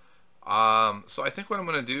like. So I think what I'm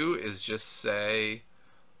going to do is just say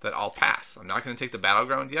that I'll pass. I'm not going to take the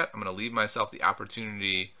battleground yet. I'm going to leave myself the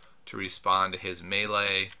opportunity to respond to his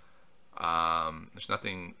melee. There's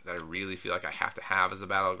nothing that I really feel like I have to have as a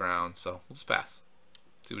battleground, so we'll just pass.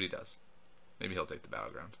 See what he does. Maybe he'll take the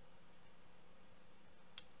battleground.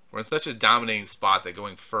 We're in such a dominating spot that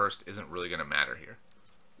going first isn't really going to matter here.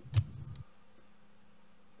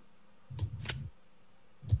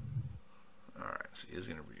 Alright, so he is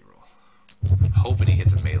going to reroll. I'm hoping he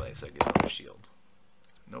hits a melee so I get another shield.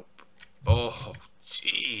 Nope. Oh,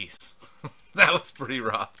 jeez. That was pretty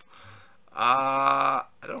rough. I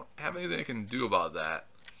don't have anything I can do about that.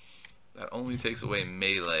 That only takes away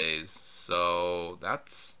melees, so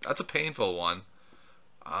that's a painful one.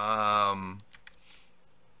 I'm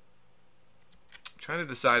trying to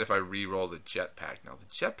decide if I re-roll the jetpack. Now the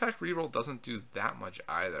jetpack re-roll doesn't do that much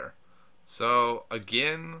either. So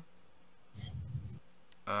again,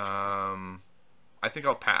 I think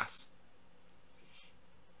I'll pass.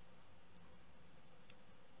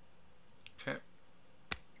 Okay.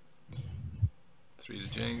 3 to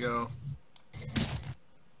Jango.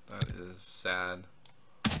 That is sad.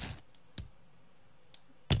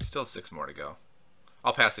 Still 6 more to go.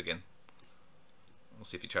 I'll pass again. We'll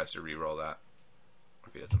see if he tries to re-roll that. Or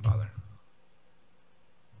if he doesn't bother.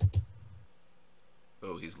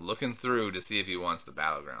 Oh, he's looking through to see if he wants the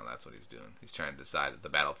battleground. That's what he's doing. He's trying to decide at the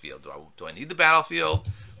battlefield. Do I need the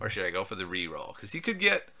battlefield? Or should I go for the re-roll? Because he could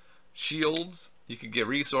get shields. He could get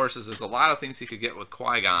resources. There's a lot of things he could get with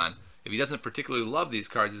QuiGonn. If he doesn't particularly love these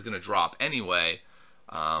cards, he's going to drop anyway.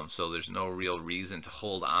 So there's no real reason to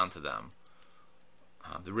hold on to them.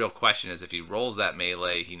 The real question is if he rolls that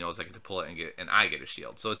melee, he knows I get to pull it and I get a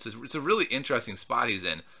shield. So it's a really interesting spot he's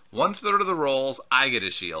in. 1/3 of the rolls, I get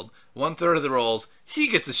a shield. 1/3 of the rolls, he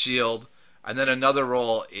gets a shield, and then another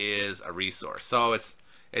roll is a resource. So it's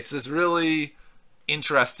this really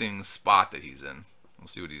interesting spot that he's in. We'll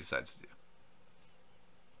see what he decides to do.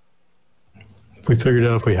 We figured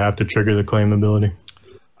out if we have to trigger the claim ability.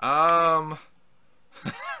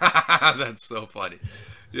 That's so funny.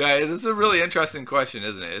 Yeah, this is a really interesting question,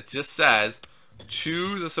 isn't it? It just says,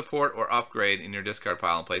 choose a support or upgrade in your discard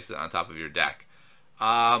pile and place it on top of your deck.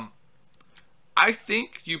 I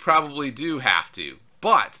think you probably do have to.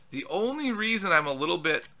 But the only reason I'm a little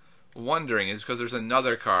bit wondering is because there's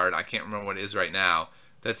another card, I can't remember what it is right now,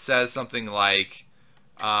 that says something like,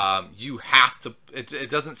 you have to, it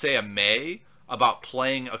doesn't say a may about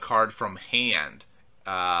playing a card from hand.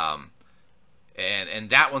 And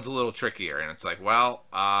that one's a little trickier, and it's like, well,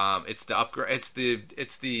 it's the upgrade.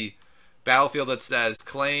 It's the battlefield that says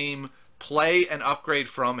play an upgrade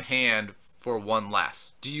from hand for 1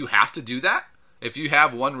 less. Do you have to do that? If you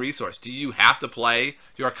have 1 resource, do you have to play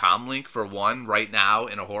your comlink for 1 right now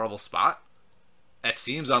in a horrible spot? That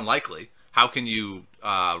seems unlikely. How can you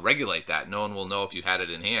regulate that? No one will know if you had it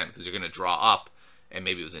in hand because you're going to draw up, and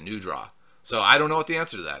maybe it was a new draw. So I don't know what the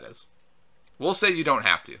answer to that is. We'll say you don't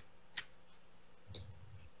have to.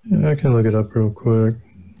 Yeah, I can look it up real quick.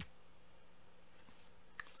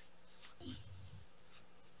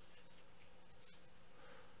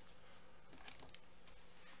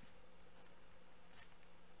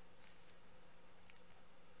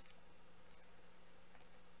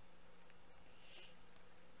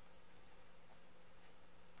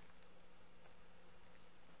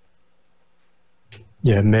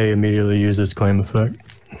 Yeah, it may immediately use its claim effect.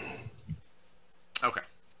 Okay.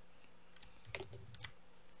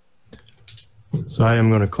 So I am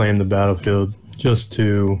going to claim the battlefield just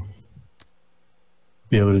to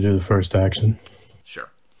be able to do the first action. Sure.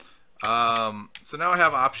 So now I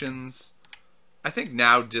have options. I think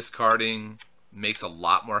now discarding makes a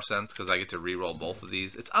lot more sense because I get to re-roll both of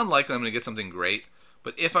these. It's unlikely I'm going to get something great,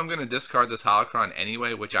 but if I'm going to discard this holocron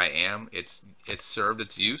anyway, which I am, it's served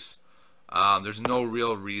its use. There's no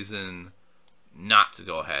real reason not to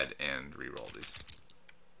go ahead and re-roll these.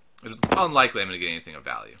 It's unlikely I'm going to get anything of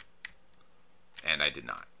value. And I did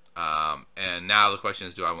not. And now the question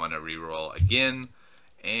is, do I want to re-roll again?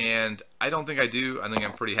 And I don't think I do. I think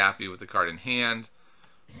I'm pretty happy with the card in hand.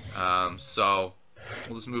 So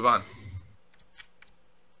we'll just move on.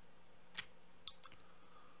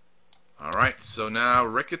 Alright, so now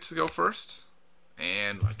Rick gets to go first.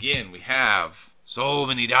 And again, we have so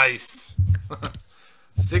many dice.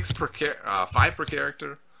 5 per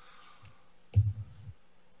character.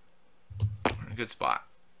 We're in a good spot.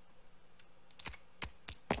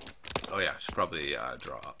 Oh yeah, should probably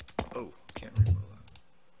draw up. Oh, can't remember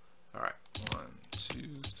that. All right, 1,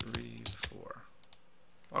 2, 3, 4.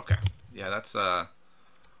 Okay, yeah, that's a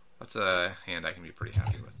hand I can be pretty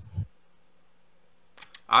happy with.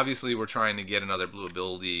 Obviously, we're trying to get another blue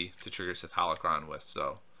ability to trigger Sith Holocron with,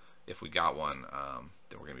 so if we got one,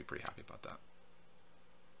 then we're going to be pretty happy about that.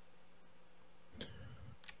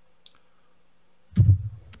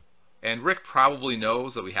 And Rick probably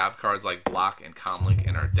knows that we have cards like Block and Comlink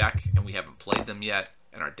in our deck, and we haven't played them yet,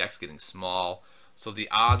 and our deck's getting small. So the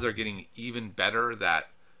odds are getting even better that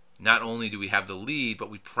not only do we have the lead, but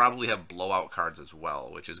we probably have blowout cards as well,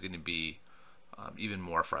 which is going to be even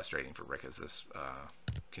more frustrating for Rick as this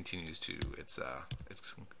continues to its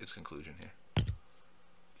conclusion here.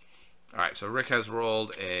 All right, so Rick has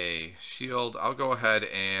rolled a shield. I'll go ahead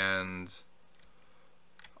and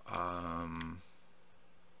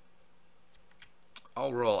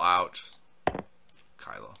I'll roll out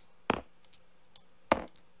Kylo.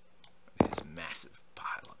 His massive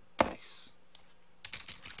pile of dice.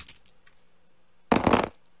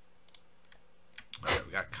 Alright,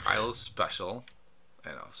 we got Kylo's special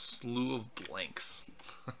and a slew of blanks.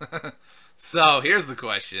 So here's the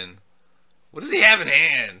question. What does he have in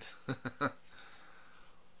hand?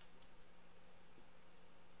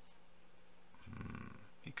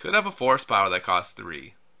 He could have a force power that costs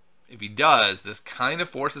 3. If he does, this kind of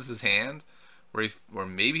forces his hand where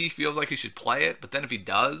maybe he feels like he should play it, but then if he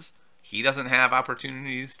does, he doesn't have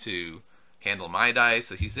opportunities to handle my dice,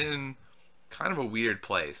 so he's in kind of a weird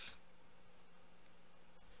place.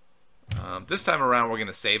 This time around, we're going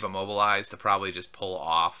to save Immobilize to probably just pull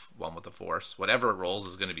off one with the Force. Whatever it rolls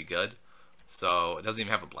is going to be good. So it doesn't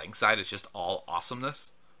even have a blank side. It's just all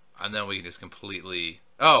awesomeness. And then we can just completely...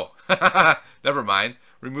 Oh! Never mind.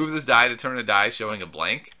 Remove this die to turn a die showing a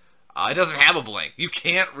blank. It doesn't have a blank. You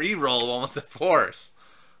can't re-roll one with the Force.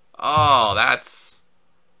 Oh, that's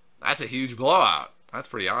a huge blowout. That's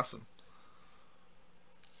pretty awesome.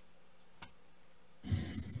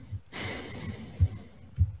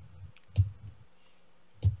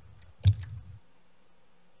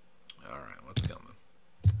 Alright, what's coming?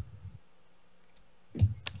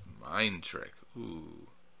 Mind Trick. Ooh.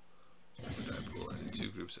 What did I pull into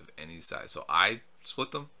 2 groups of any size? So I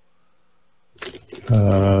split them?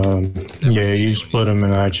 Yeah, you split them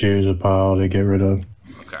and I choose a pile to get rid of.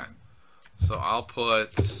 Okay. So I'll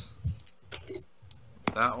put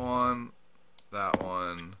that one,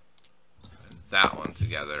 and that one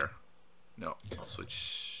together. No, I'll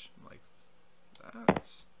switch like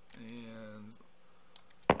that,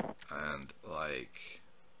 and like,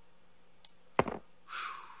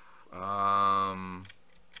 I'll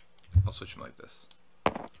switch them like this.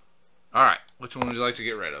 All right, which one would you like to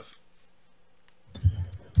get rid of?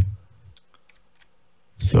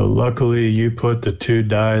 So luckily you put the 2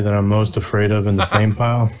 die that I'm most afraid of in the same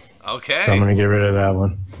pile. Okay. So I'm going to get rid of that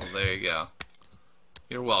one. Well, there you go.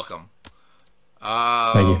 You're welcome.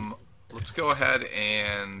 Thank you. Let's go ahead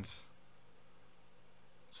and...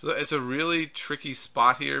 So it's a really tricky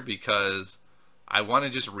spot here because I want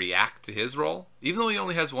to just react to his roll. Even though he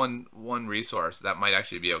only has one resource, that might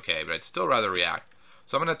actually be okay, but I'd still rather react.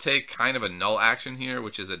 So I'm going to take kind of a null action here,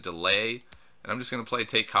 which is a delay, and I'm just going to play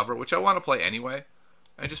take cover, which I want to play anyway.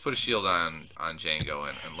 I just put a shield on Jango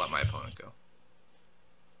and let my opponent go.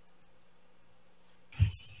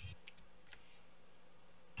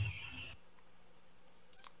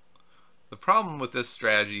 The problem with this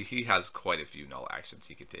strategy, he has quite a few null actions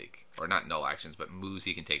he could take. Or not null actions, but moves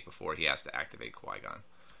he can take before he has to activate QuiGonn.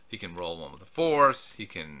 He can roll one with the Force, he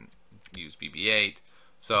can use BB-8.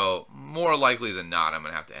 So, more likely than not, I'm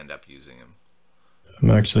going to have to end up using him.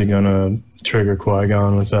 I'm actually going to trigger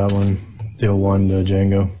QuiGonn with that one. Deal 1 to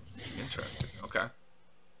Jango. Interesting. Okay.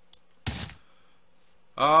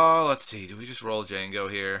 Let's see. Do we just roll Jango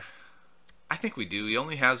here? I think we do. He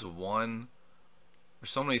only has 1. There's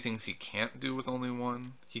so many things he can't do with only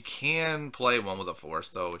 1. He can play 1 with a Force,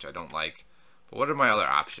 though, which I don't like. But what are my other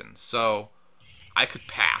options? So, I could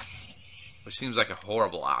pass, which seems like a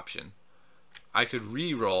horrible option. I could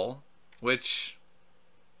re-roll, which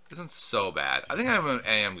isn't so bad. I think I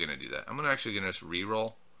am going to do that. I'm actually going to just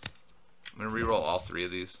re-roll. I'm going to re-roll all 3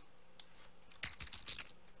 of these.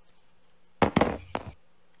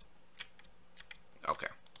 Okay.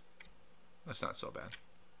 That's not so bad.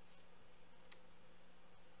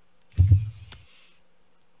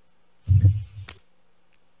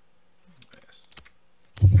 Yes.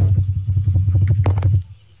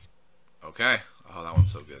 Okay. Oh, that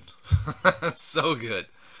one's so good. So good.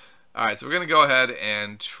 Alright, so we're going to go ahead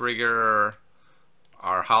and trigger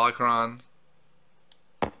our Holocron.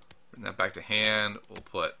 Bring that back to hand. We'll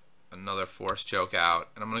put another Force Choke out.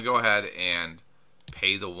 And I'm going to go ahead and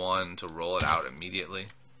pay the 1 to roll it out immediately.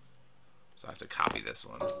 So I have to copy this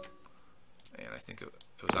one. And I think it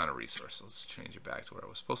was on a resource. So let's change it back to where it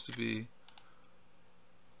was supposed to be.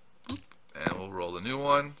 Boop. And we'll roll the new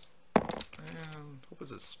one. And hope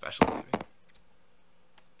it's a special, maybe.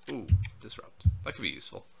 Ooh, disrupt. That could be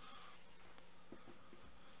useful.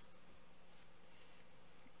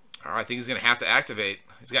 Alright, I think he's going to have to activate.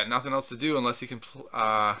 He's got nothing else to do unless he can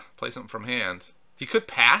play something from hand. He could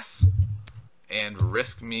pass and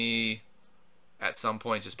risk me at some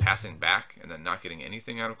point just passing back and then not getting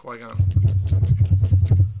anything out of QuiGonn.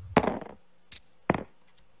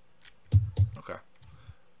 Okay.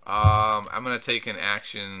 I'm going to take an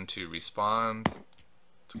action to respond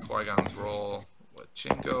to QuiGonn's roll with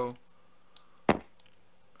Jango.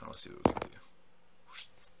 Let's see what we can do.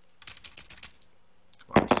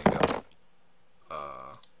 Come on, Jango.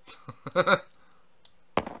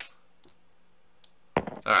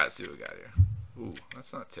 Alright, let's see what we got here. Ooh,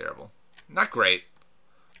 that's not terrible. Not great.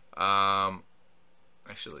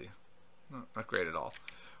 Actually, not great at all.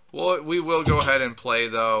 Well, we will go ahead and play,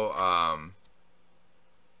 though.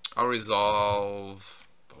 I'll resolve...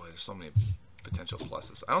 Boy, there's so many potential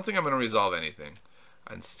pluses. I don't think I'm going to resolve anything.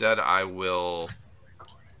 Instead, I will... I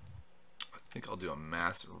think I'll do a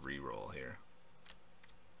mass reroll here.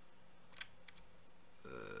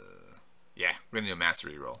 Yeah, we're going to do a mass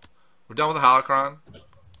reroll. We're done with the holocron.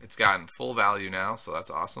 It's gotten full value now, so that's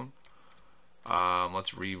awesome.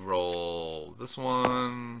 Let's re-roll this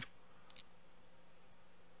one.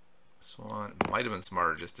 This one might have been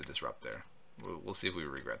smarter just to disrupt there. We'll see if we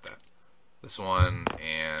regret that. This one,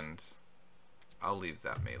 and I'll leave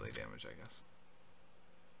that melee damage, I guess.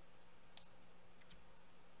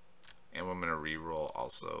 And I'm going to re-roll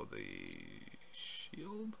also the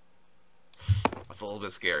shield. That's a little bit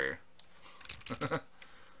scarier.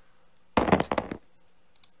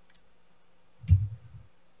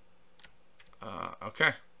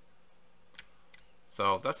 Okay.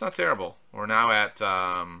 So that's not terrible. We're now at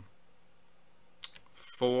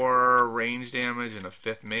 4 range damage and a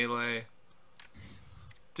 5th melee.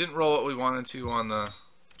 Didn't roll what we wanted to on the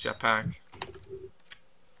jetpack.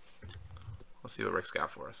 Let's see what Rick's got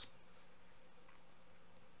for us.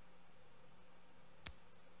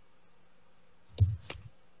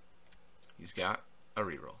 He's got a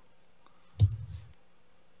reroll.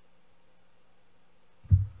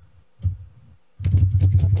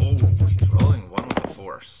 Oh, he's rolling 1 with the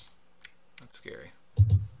force. That's scary.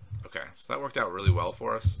 Okay, so that worked out really well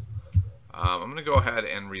for us. I'm going to go ahead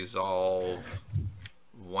and resolve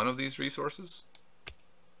one of these resources.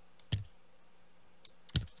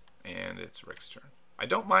 And it's Rick's turn. I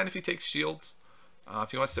don't mind if he takes shields. If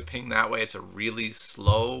he wants to ping that way, it's a really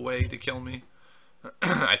slow way to kill me.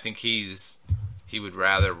 I think he would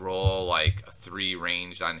rather roll like a 3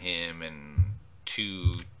 ranged on him and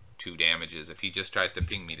 2 damages. If he just tries to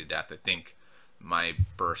ping me to death, I think my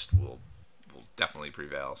burst will definitely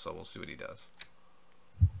prevail. So we'll see what he does.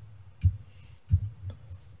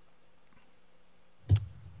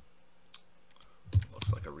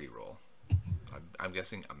 Looks like a reroll. I'm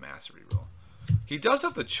guessing a mass reroll. He does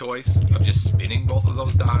have the choice of just spinning both of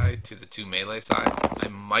those die to the 2 melee sides. I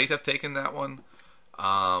might have taken that one.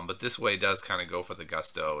 But this way does kind of go for the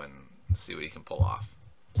gusto and see what he can pull off.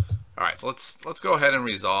 All right, so let's go ahead and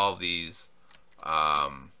resolve these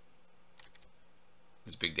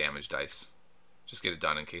big damage dice. Just get it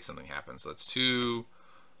done in case something happens. So that's 2,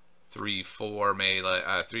 3, 4 melee,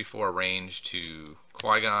 3, 4 range to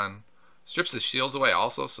QuiGonn. Strips his shields away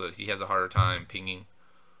also, so that he has a harder time pinging,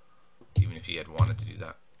 even if he had wanted to do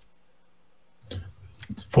that.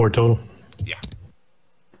 4 total. Yeah.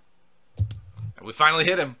 We finally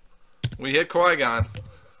hit him. We hit QuiGonn.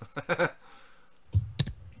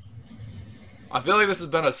 I feel like this has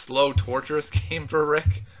been a slow, torturous game for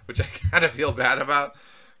Rick, which I kind of feel bad about.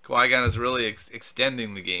 QuiGonn is really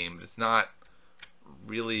extending the game, but it's not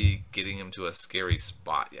really getting him to a scary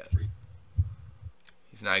spot yet.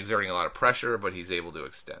 He's not exerting a lot of pressure, but he's able to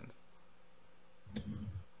extend.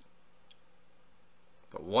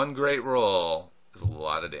 But 1 great roll is a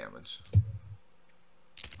lot of damage.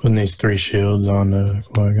 Putting these 3 shields on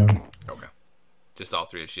QuiGonn. Okay. Just all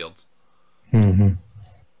 3 of shields? Mm-hmm.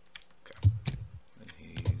 Okay. And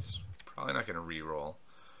he's probably not going to re-roll.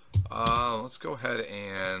 Let's go ahead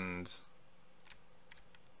and...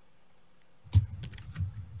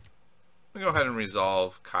 We'll go ahead and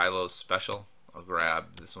resolve Kylo's special. I'll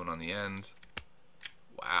grab this one on the end.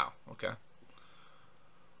 Wow. Okay.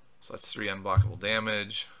 So that's 3 unblockable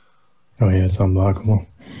damage. Oh yeah, it's unblockable.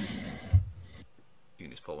 You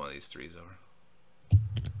can just pull one of these 3s over.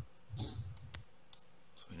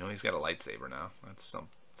 So we know he's got a lightsaber now. That's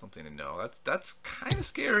something to know. That's kind of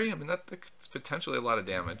scary. I mean, that's potentially a lot of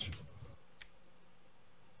damage.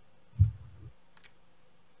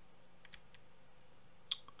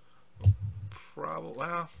 Probably.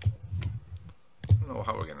 Well, don't know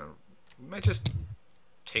how we're gonna. We might just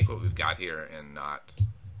take what we've got here and not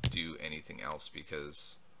do anything else,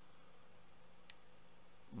 because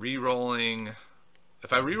re-rolling.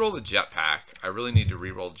 If I re-roll the jetpack, I really need to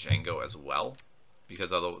re-roll Jango as well,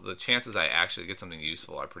 because although the chances I actually get something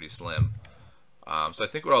useful are pretty slim. So I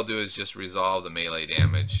think what I'll do is just resolve the melee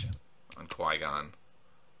damage on QuiGonn.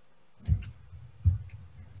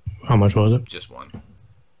 How much was it? Just one.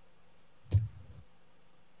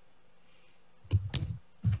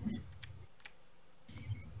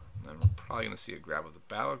 And we're probably going to see a grab of the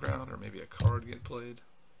battleground, or maybe a card get played.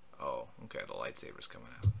 Oh, okay, the lightsaber's coming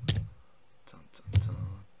out. Dun, dun, dun.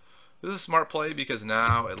 This is a smart play because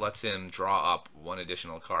now it lets him draw up one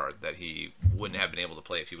additional card that he wouldn't have been able to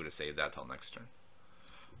play if he would have saved that till next turn.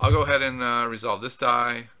 I'll go ahead and resolve this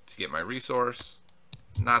die to get my resource.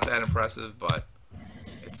 Not that impressive, but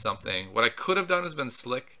it's something. What I could have done has been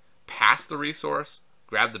slick, pass the resource,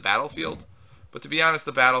 grab the battlefield. But to be honest,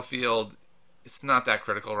 the battlefield, it's not that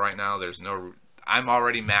critical right now. I'm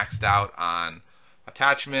already maxed out on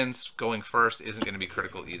attachments. Going first isn't going to be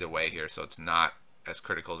critical either way here, so it's not as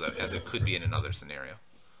critical as it could be in another scenario.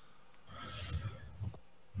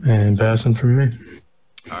 And passing for me.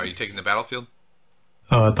 Are you taking the battlefield?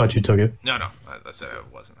 Oh, I thought you took it. No. I said I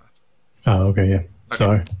was not. Oh, okay, yeah. Okay.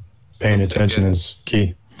 Sorry. So paying attention is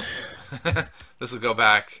key. This will go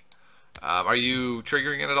back. Are you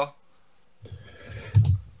triggering it at all?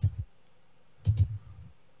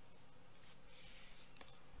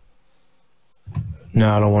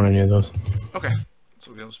 No, I don't want any of those. Okay,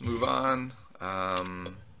 so we'll just move on. I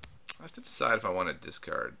have to decide if I want to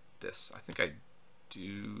discard this. I think I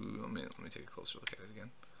do. Let me take a closer look at it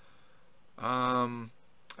again.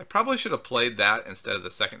 I probably should have played that instead of the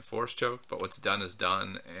second force choke, but what's done is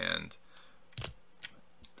done, and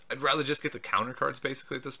I'd rather just get the counter cards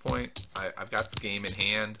basically at this point. I've got the game in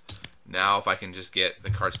hand. Now if I can just get the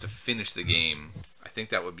cards to finish the game, I think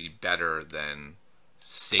that would be better than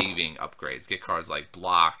saving upgrades. Get cards like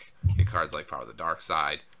Block, get cards like Power of the Dark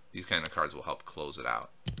Side. These kind of cards will help close it out.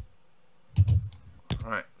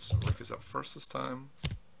 Alright, so Rick is up first this time.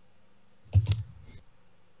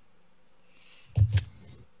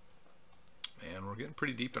 Man, we're getting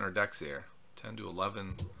pretty deep in our decks here. 10 to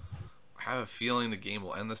 11. I have a feeling the game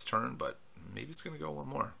will end this turn, but maybe it's going to go one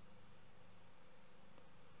more.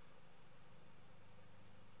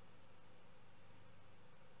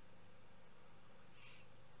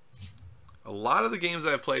 A lot of the games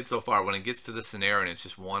I've played so far, when it gets to this scenario and it's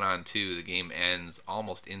just 1-on-2, the game ends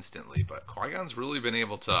almost instantly. But Qui-Gonn's really been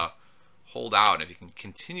able to hold out, and if he can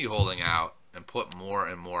continue holding out and put more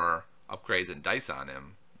and more upgrades and dice on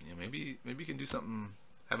him, you know, maybe he can do something,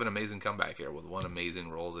 have an amazing comeback here with one amazing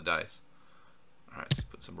roll of the dice. All right, so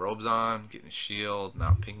put some robes on, getting a shield,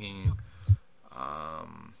 not pinging.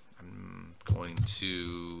 I'm going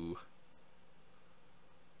to.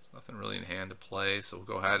 There's nothing really in hand to play, so we'll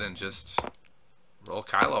go ahead and just roll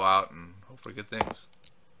Kylo out and hope for good things.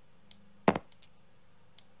 I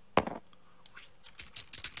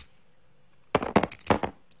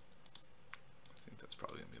think that's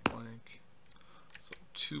probably going to be a blank. So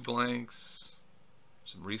 2 blanks,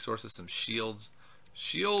 some resources, some shields.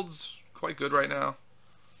 Shields, quite good right now.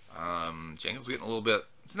 Jango's getting a little bit,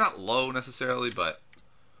 it's not low necessarily, but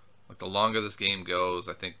like the longer this game goes,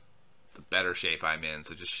 I think the better shape I'm in,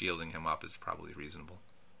 so just shielding him up is probably reasonable.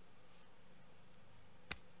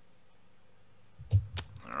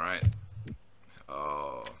 Alright.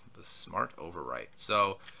 Oh, the smart overwrite.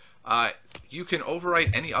 So you can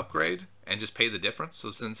overwrite any upgrade and just pay the difference.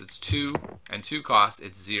 So since it's 2 and 2 costs,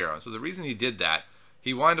 it's 0. So the reason he did that,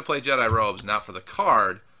 he wanted to play Jedi Robes not for the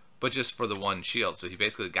card, but just for the 1 shield. So he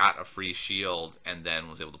basically got a free shield and then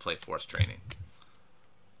was able to play Force Training.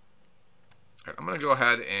 All right, I'm going to go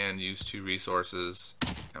ahead and use 2 resources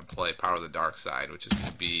and play Power of the Dark Side, which is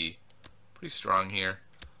going to be pretty strong here.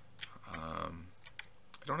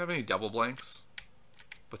 I don't have any double blanks,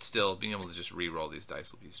 but still being able to just re-roll these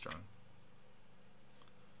dice will be strong.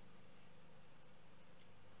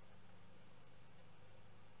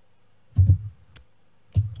 Oh,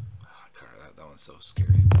 God, that one's so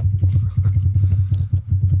scary.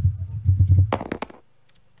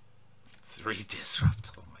 3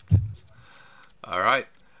 disrupt. Oh my goodness. All right,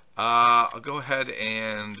 I'll go ahead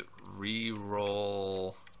and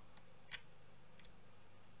re-roll.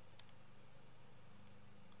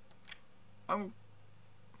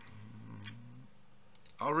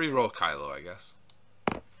 I'll re-roll Kylo, I guess.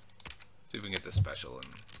 See if we can get this special and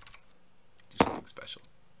do something special.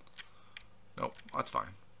 Nope, that's fine.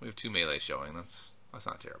 We have 2 melee showing. That's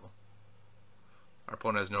not terrible. Our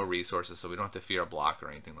opponent has no resources, so we don't have to fear a block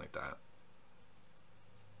or anything like that.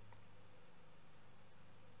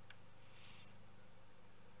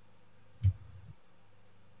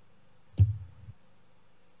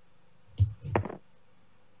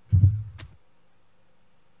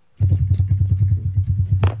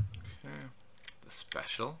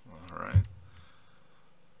 special. All right.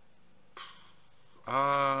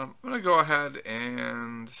 I'm gonna go ahead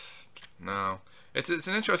and no. It's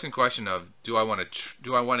an interesting question of do I want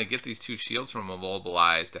to get these 2 shields from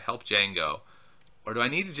immobilized to help Jango, or do I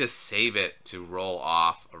need to just save it to roll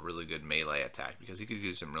off a really good melee attack because he could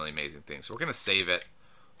do some really amazing things. So we're gonna save it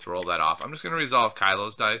to roll that off. I'm just gonna resolve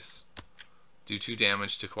Kylo's dice, do 2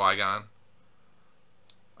 damage to QuiGonn,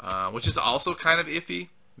 which is also kind of iffy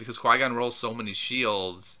because QuiGonn rolls so many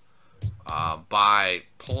shields. By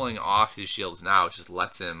pulling off his shields now, it just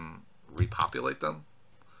lets him repopulate them.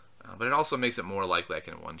 But it also makes it more likely I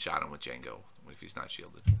can one-shot him with Jango if he's not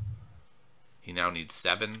shielded. He now needs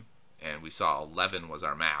 7, and we saw 11 was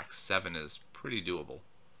our max. 7 is pretty doable.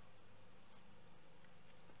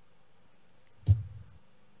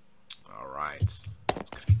 Alright. It's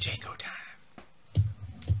going to be Jango time.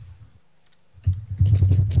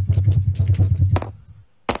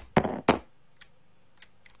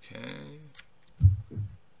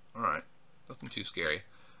 Alright, nothing too scary.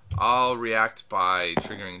 I'll react by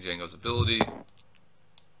triggering Jango's ability.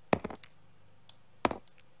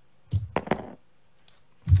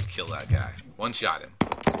 Let's kill that guy. One-shot him.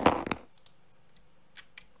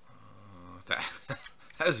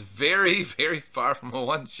 That is very, very far from a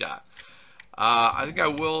one-shot. I think I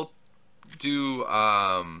will do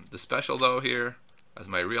the special, though, here as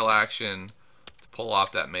my real action to pull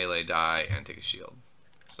off that melee die and take a shield.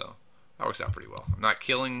 So that works out pretty well. I'm not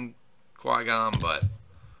killing QuiGonn, but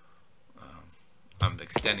I'm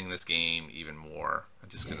extending this game even more. I'm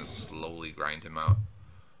just going to slowly grind him out.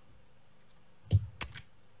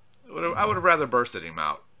 I would have rather bursted him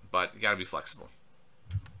out, but you got to be flexible.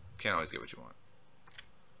 Can't always get what you want.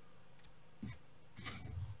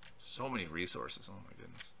 So many resources. Oh my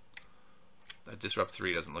goodness. That Disrupt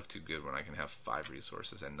 3 doesn't look too good when I can have 5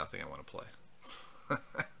 resources and nothing I want to play.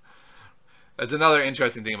 That's another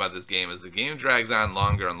interesting thing about this game is the game drags on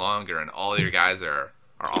longer and longer, and all your guys are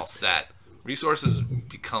all set. Resources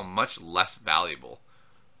become much less valuable.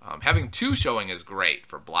 Having 2 showing is great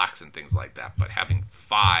for blocks and things like that, but having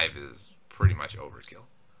 5 is pretty much overkill.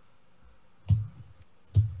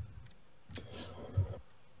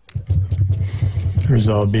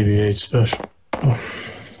 Resolve BB-8 special.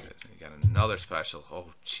 That's good. You got another special.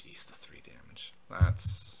 Oh, jeez, the 3 damage.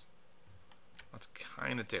 That's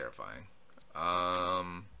kind of terrifying.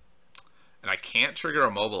 And I can't trigger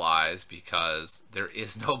Immobilize because there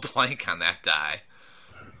is no blank on that die.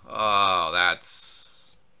 Oh,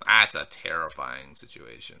 that's a terrifying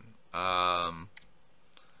situation. I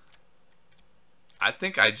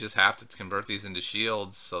think I just have to convert these into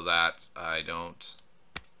shields so that I don't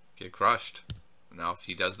get crushed. Now, if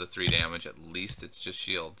he does the 3 damage, at least it's just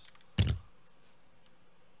shields.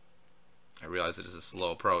 I realize it is a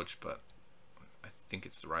slow approach, but I think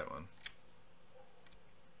it's the right one.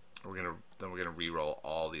 Then we're gonna re-roll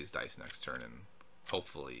all these dice next turn and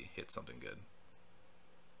hopefully hit something good.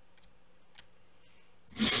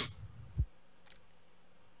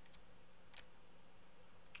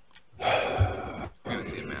 We're gonna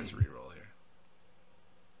see a mass re-roll here.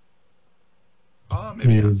 Oh,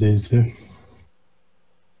 maybe not. These 2.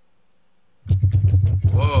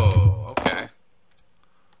 Whoa, okay.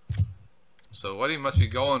 So what he must be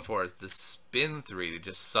going for is the spin 3 to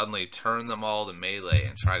just suddenly turn them all to melee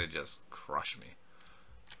and try to just crush me.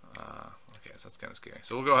 Okay, so that's kind of scary.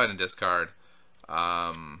 So we'll go ahead and discard.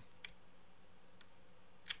 While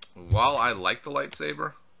I like the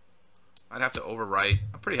lightsaber, I'd have to overwrite.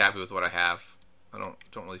 I'm pretty happy with what I have. I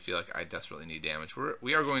don't really feel like I desperately need damage.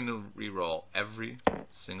 We are going to re-roll every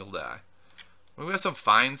single die. We have some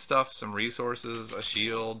fine stuff, some resources, a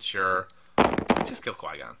shield, sure. Let's just kill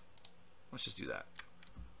Qui-Gon. Let's just do that.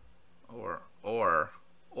 Or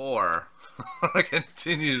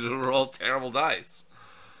continue to roll terrible dice.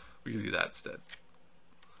 We can do that instead.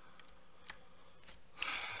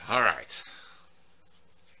 Alright.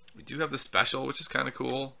 We do have the special, which is kind of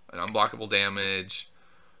cool. An unblockable damage.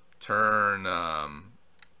 Turn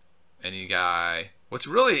any guy. What's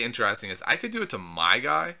really interesting is I could do it to my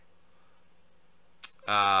guy.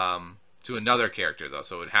 To another character, though.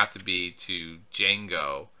 So it would have to be to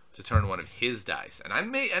Jango to turn one of his dice. And I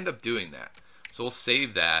may end up doing that. So we'll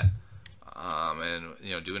save that. And,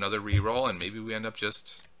 do another reroll. And maybe we end up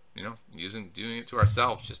just, doing it to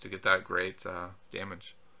ourselves just to get that great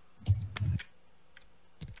damage.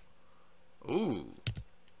 Ooh.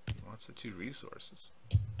 He wants the 2 resources.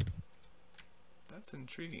 That's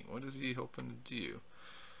intriguing. What is he hoping to do?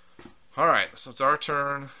 Alright, so it's our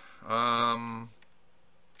turn. I'm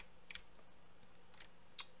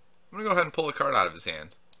gonna go ahead and pull a card out of his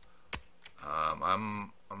hand.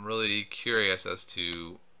 I'm really curious as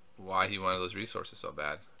to why he wanted those resources so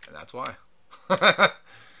bad, and that's why.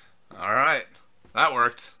 All right, that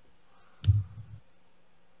worked.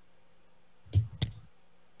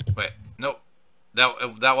 Wait, nope.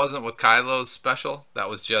 That wasn't with Kylo's special. That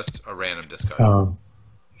was just a random discard. Oh,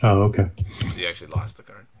 okay. So you actually lost the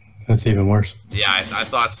card. That's even worse. Yeah, I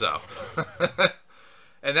thought so.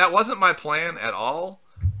 And that wasn't my plan at all.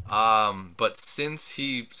 But since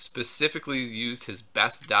he specifically used his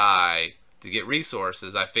best die to get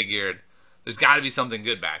resources, I figured there's got to be something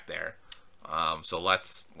good back there. So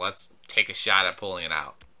let's take a shot at pulling it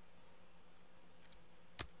out.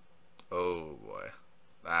 Oh boy,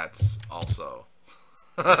 that's also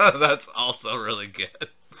that's also really good.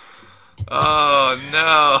 Oh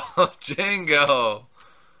no, Jango,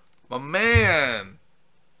 my man.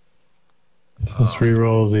 Let's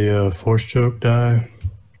reroll the force choke die.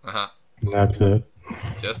 And that's it.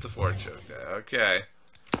 Just the force choke die. Okay.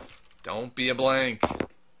 Don't be a blank.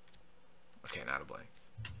 Okay, not a blank.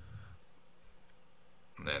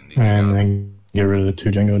 And then these then get rid of the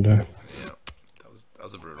 2 Jango die. Yeah, that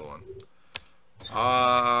was a brutal one.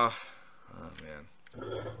 Oh man.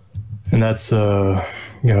 And that's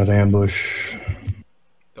got ambush.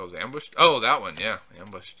 That was ambushed? Oh, that one, yeah,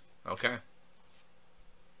 ambushed. Okay.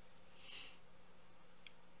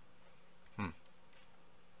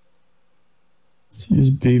 Let's use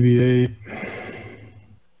BB-8.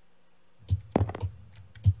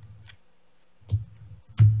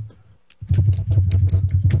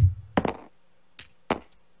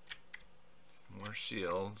 More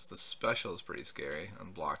shields. The special is pretty scary.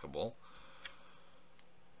 Unblockable.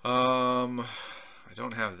 I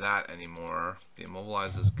don't have that anymore. The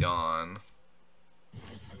immobilize is gone.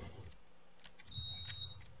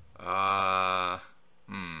 Do I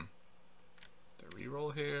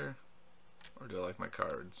reroll here? Or do I like my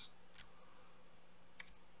cards?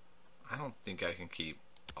 I don't think I can keep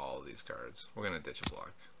all of these cards. We're going to ditch a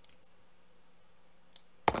block.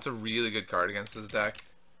 That's a really good card against this deck.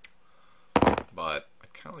 But I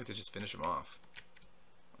kind of like to just finish him off.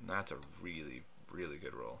 And that's a really, really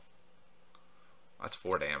good roll. That's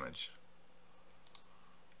 4 damage.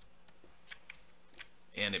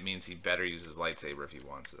 And it means he better use his lightsaber if he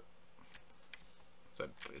wants it. So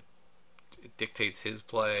it dictates his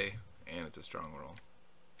play, and it's a strong roll.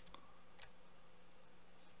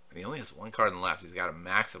 And he only has 1 card left. He's got a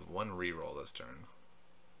max of 1 reroll this turn.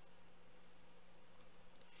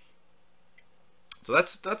 So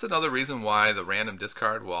that's another reason why the random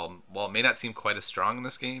discard, while it may not seem quite as strong in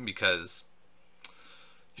this game, because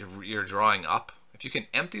you're drawing up. If you can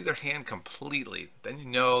empty their hand completely, then you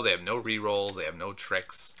know they have no rerolls, they have no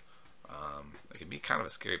tricks. It can be kind of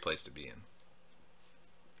a scary place to be in.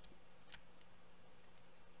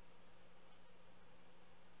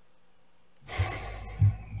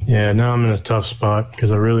 Yeah, now I'm in a tough spot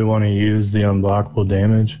because I really want to use the unblockable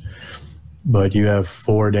damage, but you have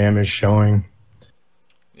 4 damage showing.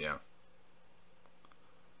 Yeah.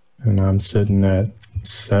 And I'm sitting at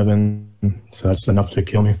 7, so that's enough to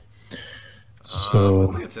kill me. I So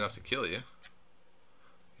don't think it's enough to kill you.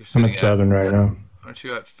 I'm at 7 right now. Aren't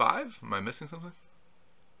you at 5? Am I missing something?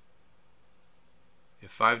 You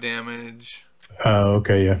have 5 damage. Oh,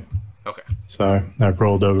 okay, yeah. Okay. Sorry, I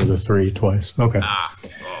rolled over the 3 twice. Okay. Ah.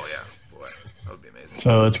 Oh, yeah. Boy, that would be amazing.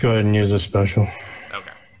 So let's go ahead and use a special. Okay.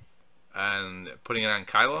 And putting it on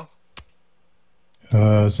Kylo?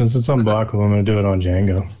 Since it's unblockable, I'm going to do it on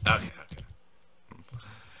Jango. Okay.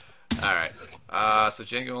 Alright. So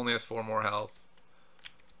Jango only has 4 more health.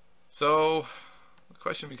 So the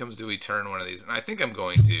question becomes, do we turn one of these? And I think I'm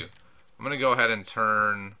going to. I'm going to go ahead and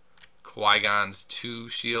turn Qui-Gonn's 2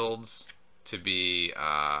 shields to be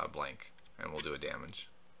blank. And we'll do a damage.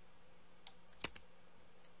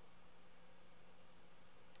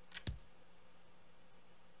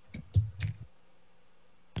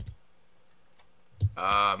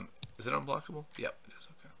 Is it unblockable? Yep, it is.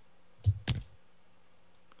 Okay.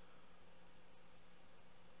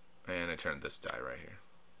 And I turned this die right here.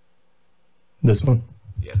 This one?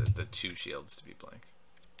 Yeah, the 2 shields to be blank.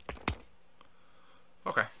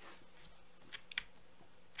 Okay.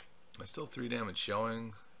 I still 3 damage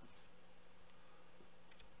showing.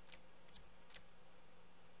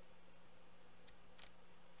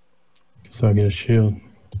 So I get a shield.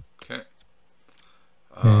 Okay.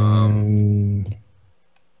 And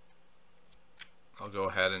I'll go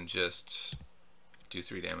ahead and just do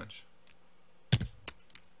 3 damage.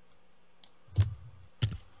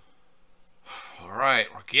 Alright,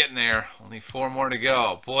 we're getting there. Only 4 more to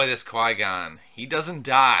go. Boy, this Qui-Gonn. He doesn't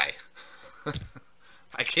die.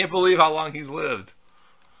 I can't believe how long he's lived.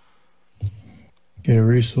 get a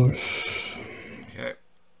resource. Okay.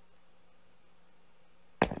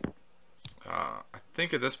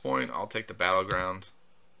 think at this point I'll take the battleground.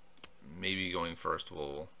 Maybe going first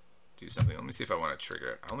will do something. Let me see if I want to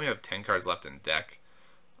trigger it. I only have 10 cards left in deck.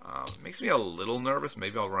 It makes me a little nervous.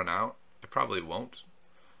 Maybe I'll run out. I probably won't.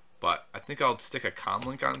 But I think I'll stick a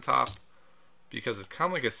Comlink on top, because a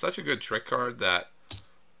Comlink is such a good trick card that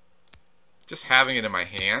just having it in my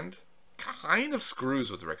hand kind of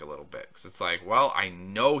screws with Rick a little bit. Because it's like, well, I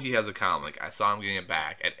know he has a Comlink. I saw him getting it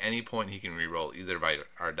back. At any point, he can reroll either of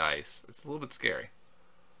our dice. It's a little bit scary.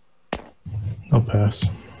 I'll pass.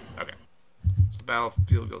 Okay. So the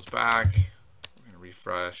battlefield goes back. We're going to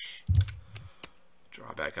refresh.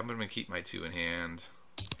 Draw back. I'm going to keep my 2 in hand.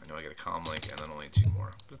 I know I get a Comlink and then only 2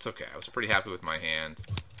 more. But it's okay. I was pretty happy with my hand.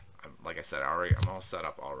 Like I said, I'm all set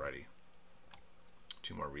up already.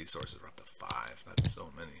 2 more resources. We're up to 5. That's so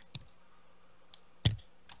many.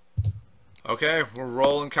 Okay, we're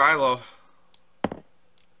rolling Kylo.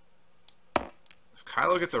 If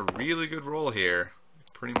Kylo gets a really good roll here, we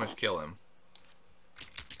pretty much kill him.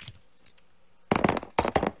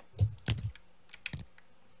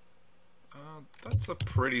 That's a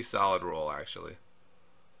pretty solid roll, actually.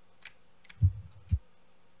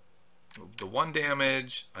 The 1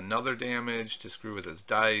 damage, another damage to screw with his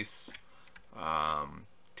dice,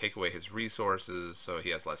 take away his resources so he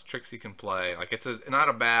has less tricks he can play. Like, it's not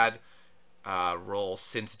a bad roll,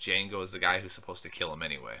 since Jango is the guy who's supposed to kill him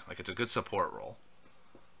anyway. Like, it's a good support roll.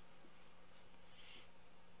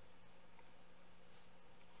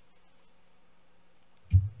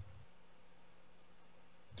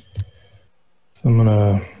 So I'm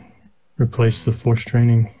gonna replace the force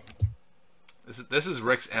training. This is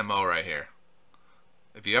Rick's MO right here.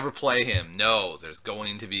 If you ever play him, know there's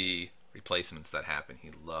going to be replacements that happen. He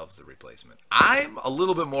loves the replacement. I'm a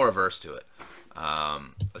little bit more averse to it,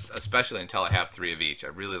 especially until I have 3 of each. I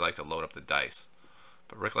really like to load up the dice,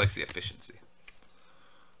 but Rick likes the efficiency.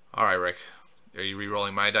 All right, Rick, are you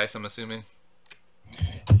re-rolling my dice, I'm assuming?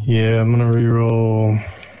 Yeah, I'm gonna re-roll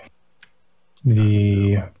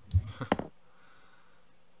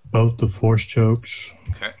both the force chokes.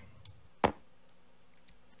 Okay.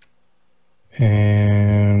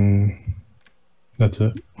 And that's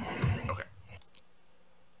it. Okay.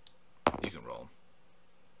 You can roll.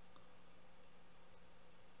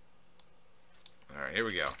 Alright, here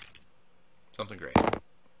we go. Something great.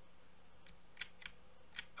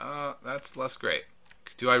 That's less great.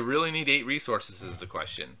 Do I really need 8 resources is the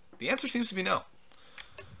question. The answer seems to be no.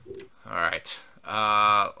 Alright.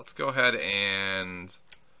 Let's go ahead and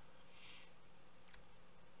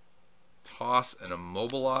toss and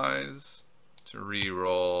immobilize to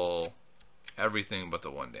re-roll everything but the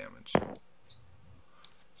 1 damage.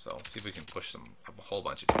 So let's see if we can push a whole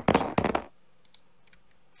bunch of damage.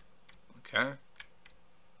 Okay.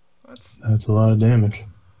 That's a lot of damage.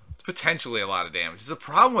 It's potentially a lot of damage. The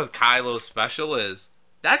problem with Kylo's special is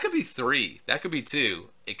that could be 3, that could be 2,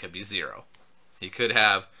 it could be 0. He could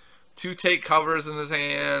have 2 take covers in his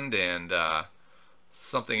hand and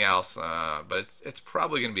something else, but it's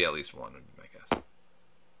probably going to be at least 1, I guess.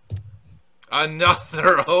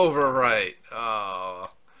 Another overwrite.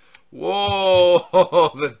 Oh.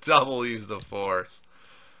 Whoa, the double use the force.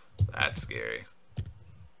 That's scary.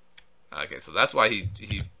 Okay, so that's why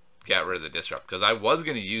he got rid of the disrupt, because I was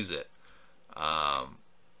going to use it.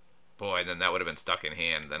 Boy, then that would have been stuck in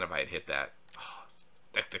hand. Then if I had hit that,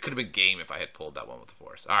 that could have been game if I had pulled that one with the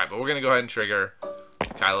force. All right, but we're going to go ahead and trigger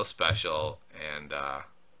Kylo special and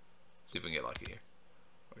see if we can get lucky here.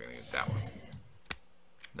 We're going to get that one.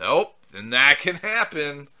 Nope, then that can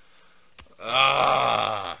happen.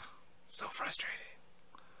 So frustrating.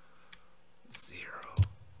 0.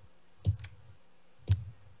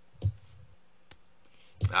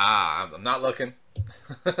 I'm not looking.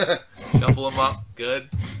 Shuffle them up. Good.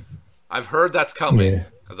 I've heard that's coming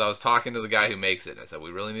because I was talking to the guy who makes it. I said,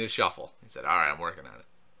 we really need a shuffle. He said, all right, I'm working on it.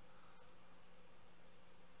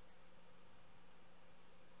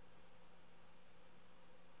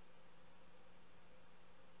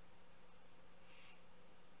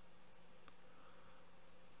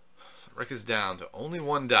 So Rick is down to only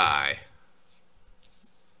 1 die.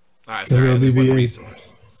 All right, sorry, only 1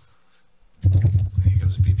 resource. Here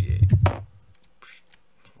goes BB-8.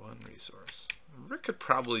 1 resource. Rick could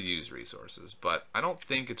probably use resources, but I don't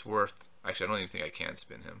think it's worth... Actually, I don't even think I can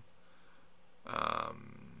spin him.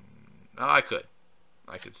 No, I could.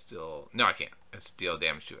 I could still... No, I can't. It's deal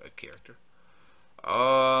damage to a character.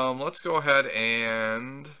 Let's go ahead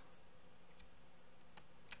and...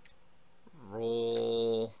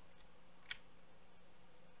 roll...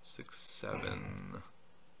 6, 7...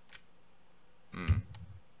 I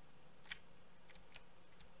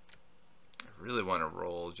really want to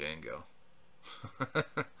roll Jango.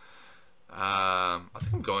 I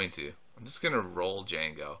think I'm going to. I'm just going to roll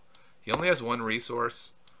Jango. He only has one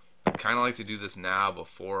resource. I kind of like to do this now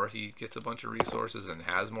before he gets a bunch of resources and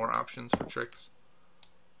has more options for tricks.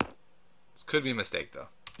 This could be a mistake, though.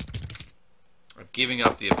 I'm giving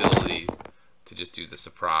up the ability to just do the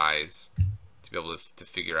surprise, to be able to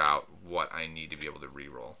figure out what I need to be able to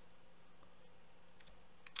reroll.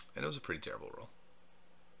 And it was a pretty terrible roll.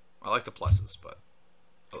 I like the pluses, but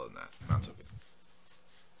other than that, not so good.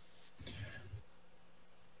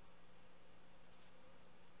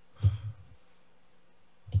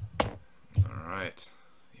 Alright,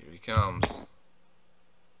 here he comes.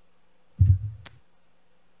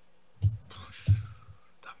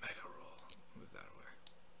 The mega roll. Move that away.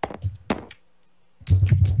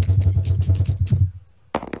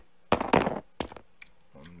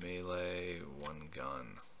 One melee, one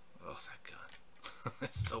gun. Oh, that gun.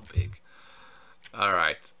 It's so big.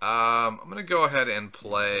 Alright, I'm going to go ahead and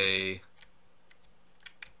play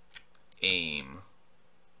aim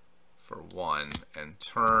for one and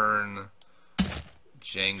turn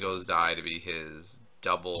Jango's die to be his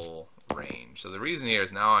double range. So the reason here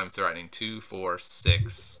is now I'm threatening 2, 4,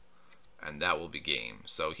 6, and that will be game.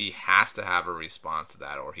 So he has to have a response to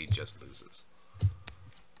that or he just loses.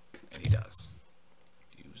 And he does.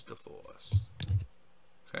 Use the force.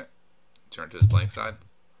 Okay. Turn to his blank side.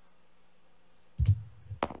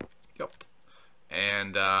 Yep.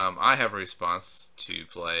 And I have a response to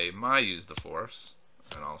play my use the force,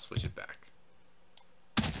 and I'll switch it back.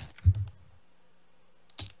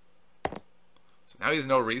 So now he has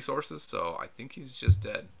no resources, so I think he's just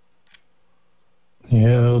dead.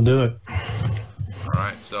 Yeah, that'll do it.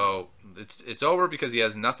 Alright, so it's over because he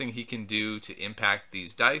has nothing he can do to impact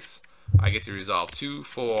these dice. I get to resolve 2,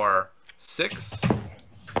 4, 6,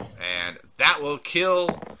 and that will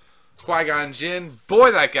kill QuiGonn Jinn.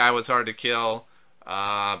 Boy, that guy was hard to kill.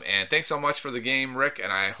 And thanks so much for the game, Rick,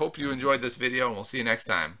 and I hope you enjoyed this video, and we'll see you next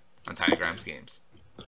time on Tiny Grams Games.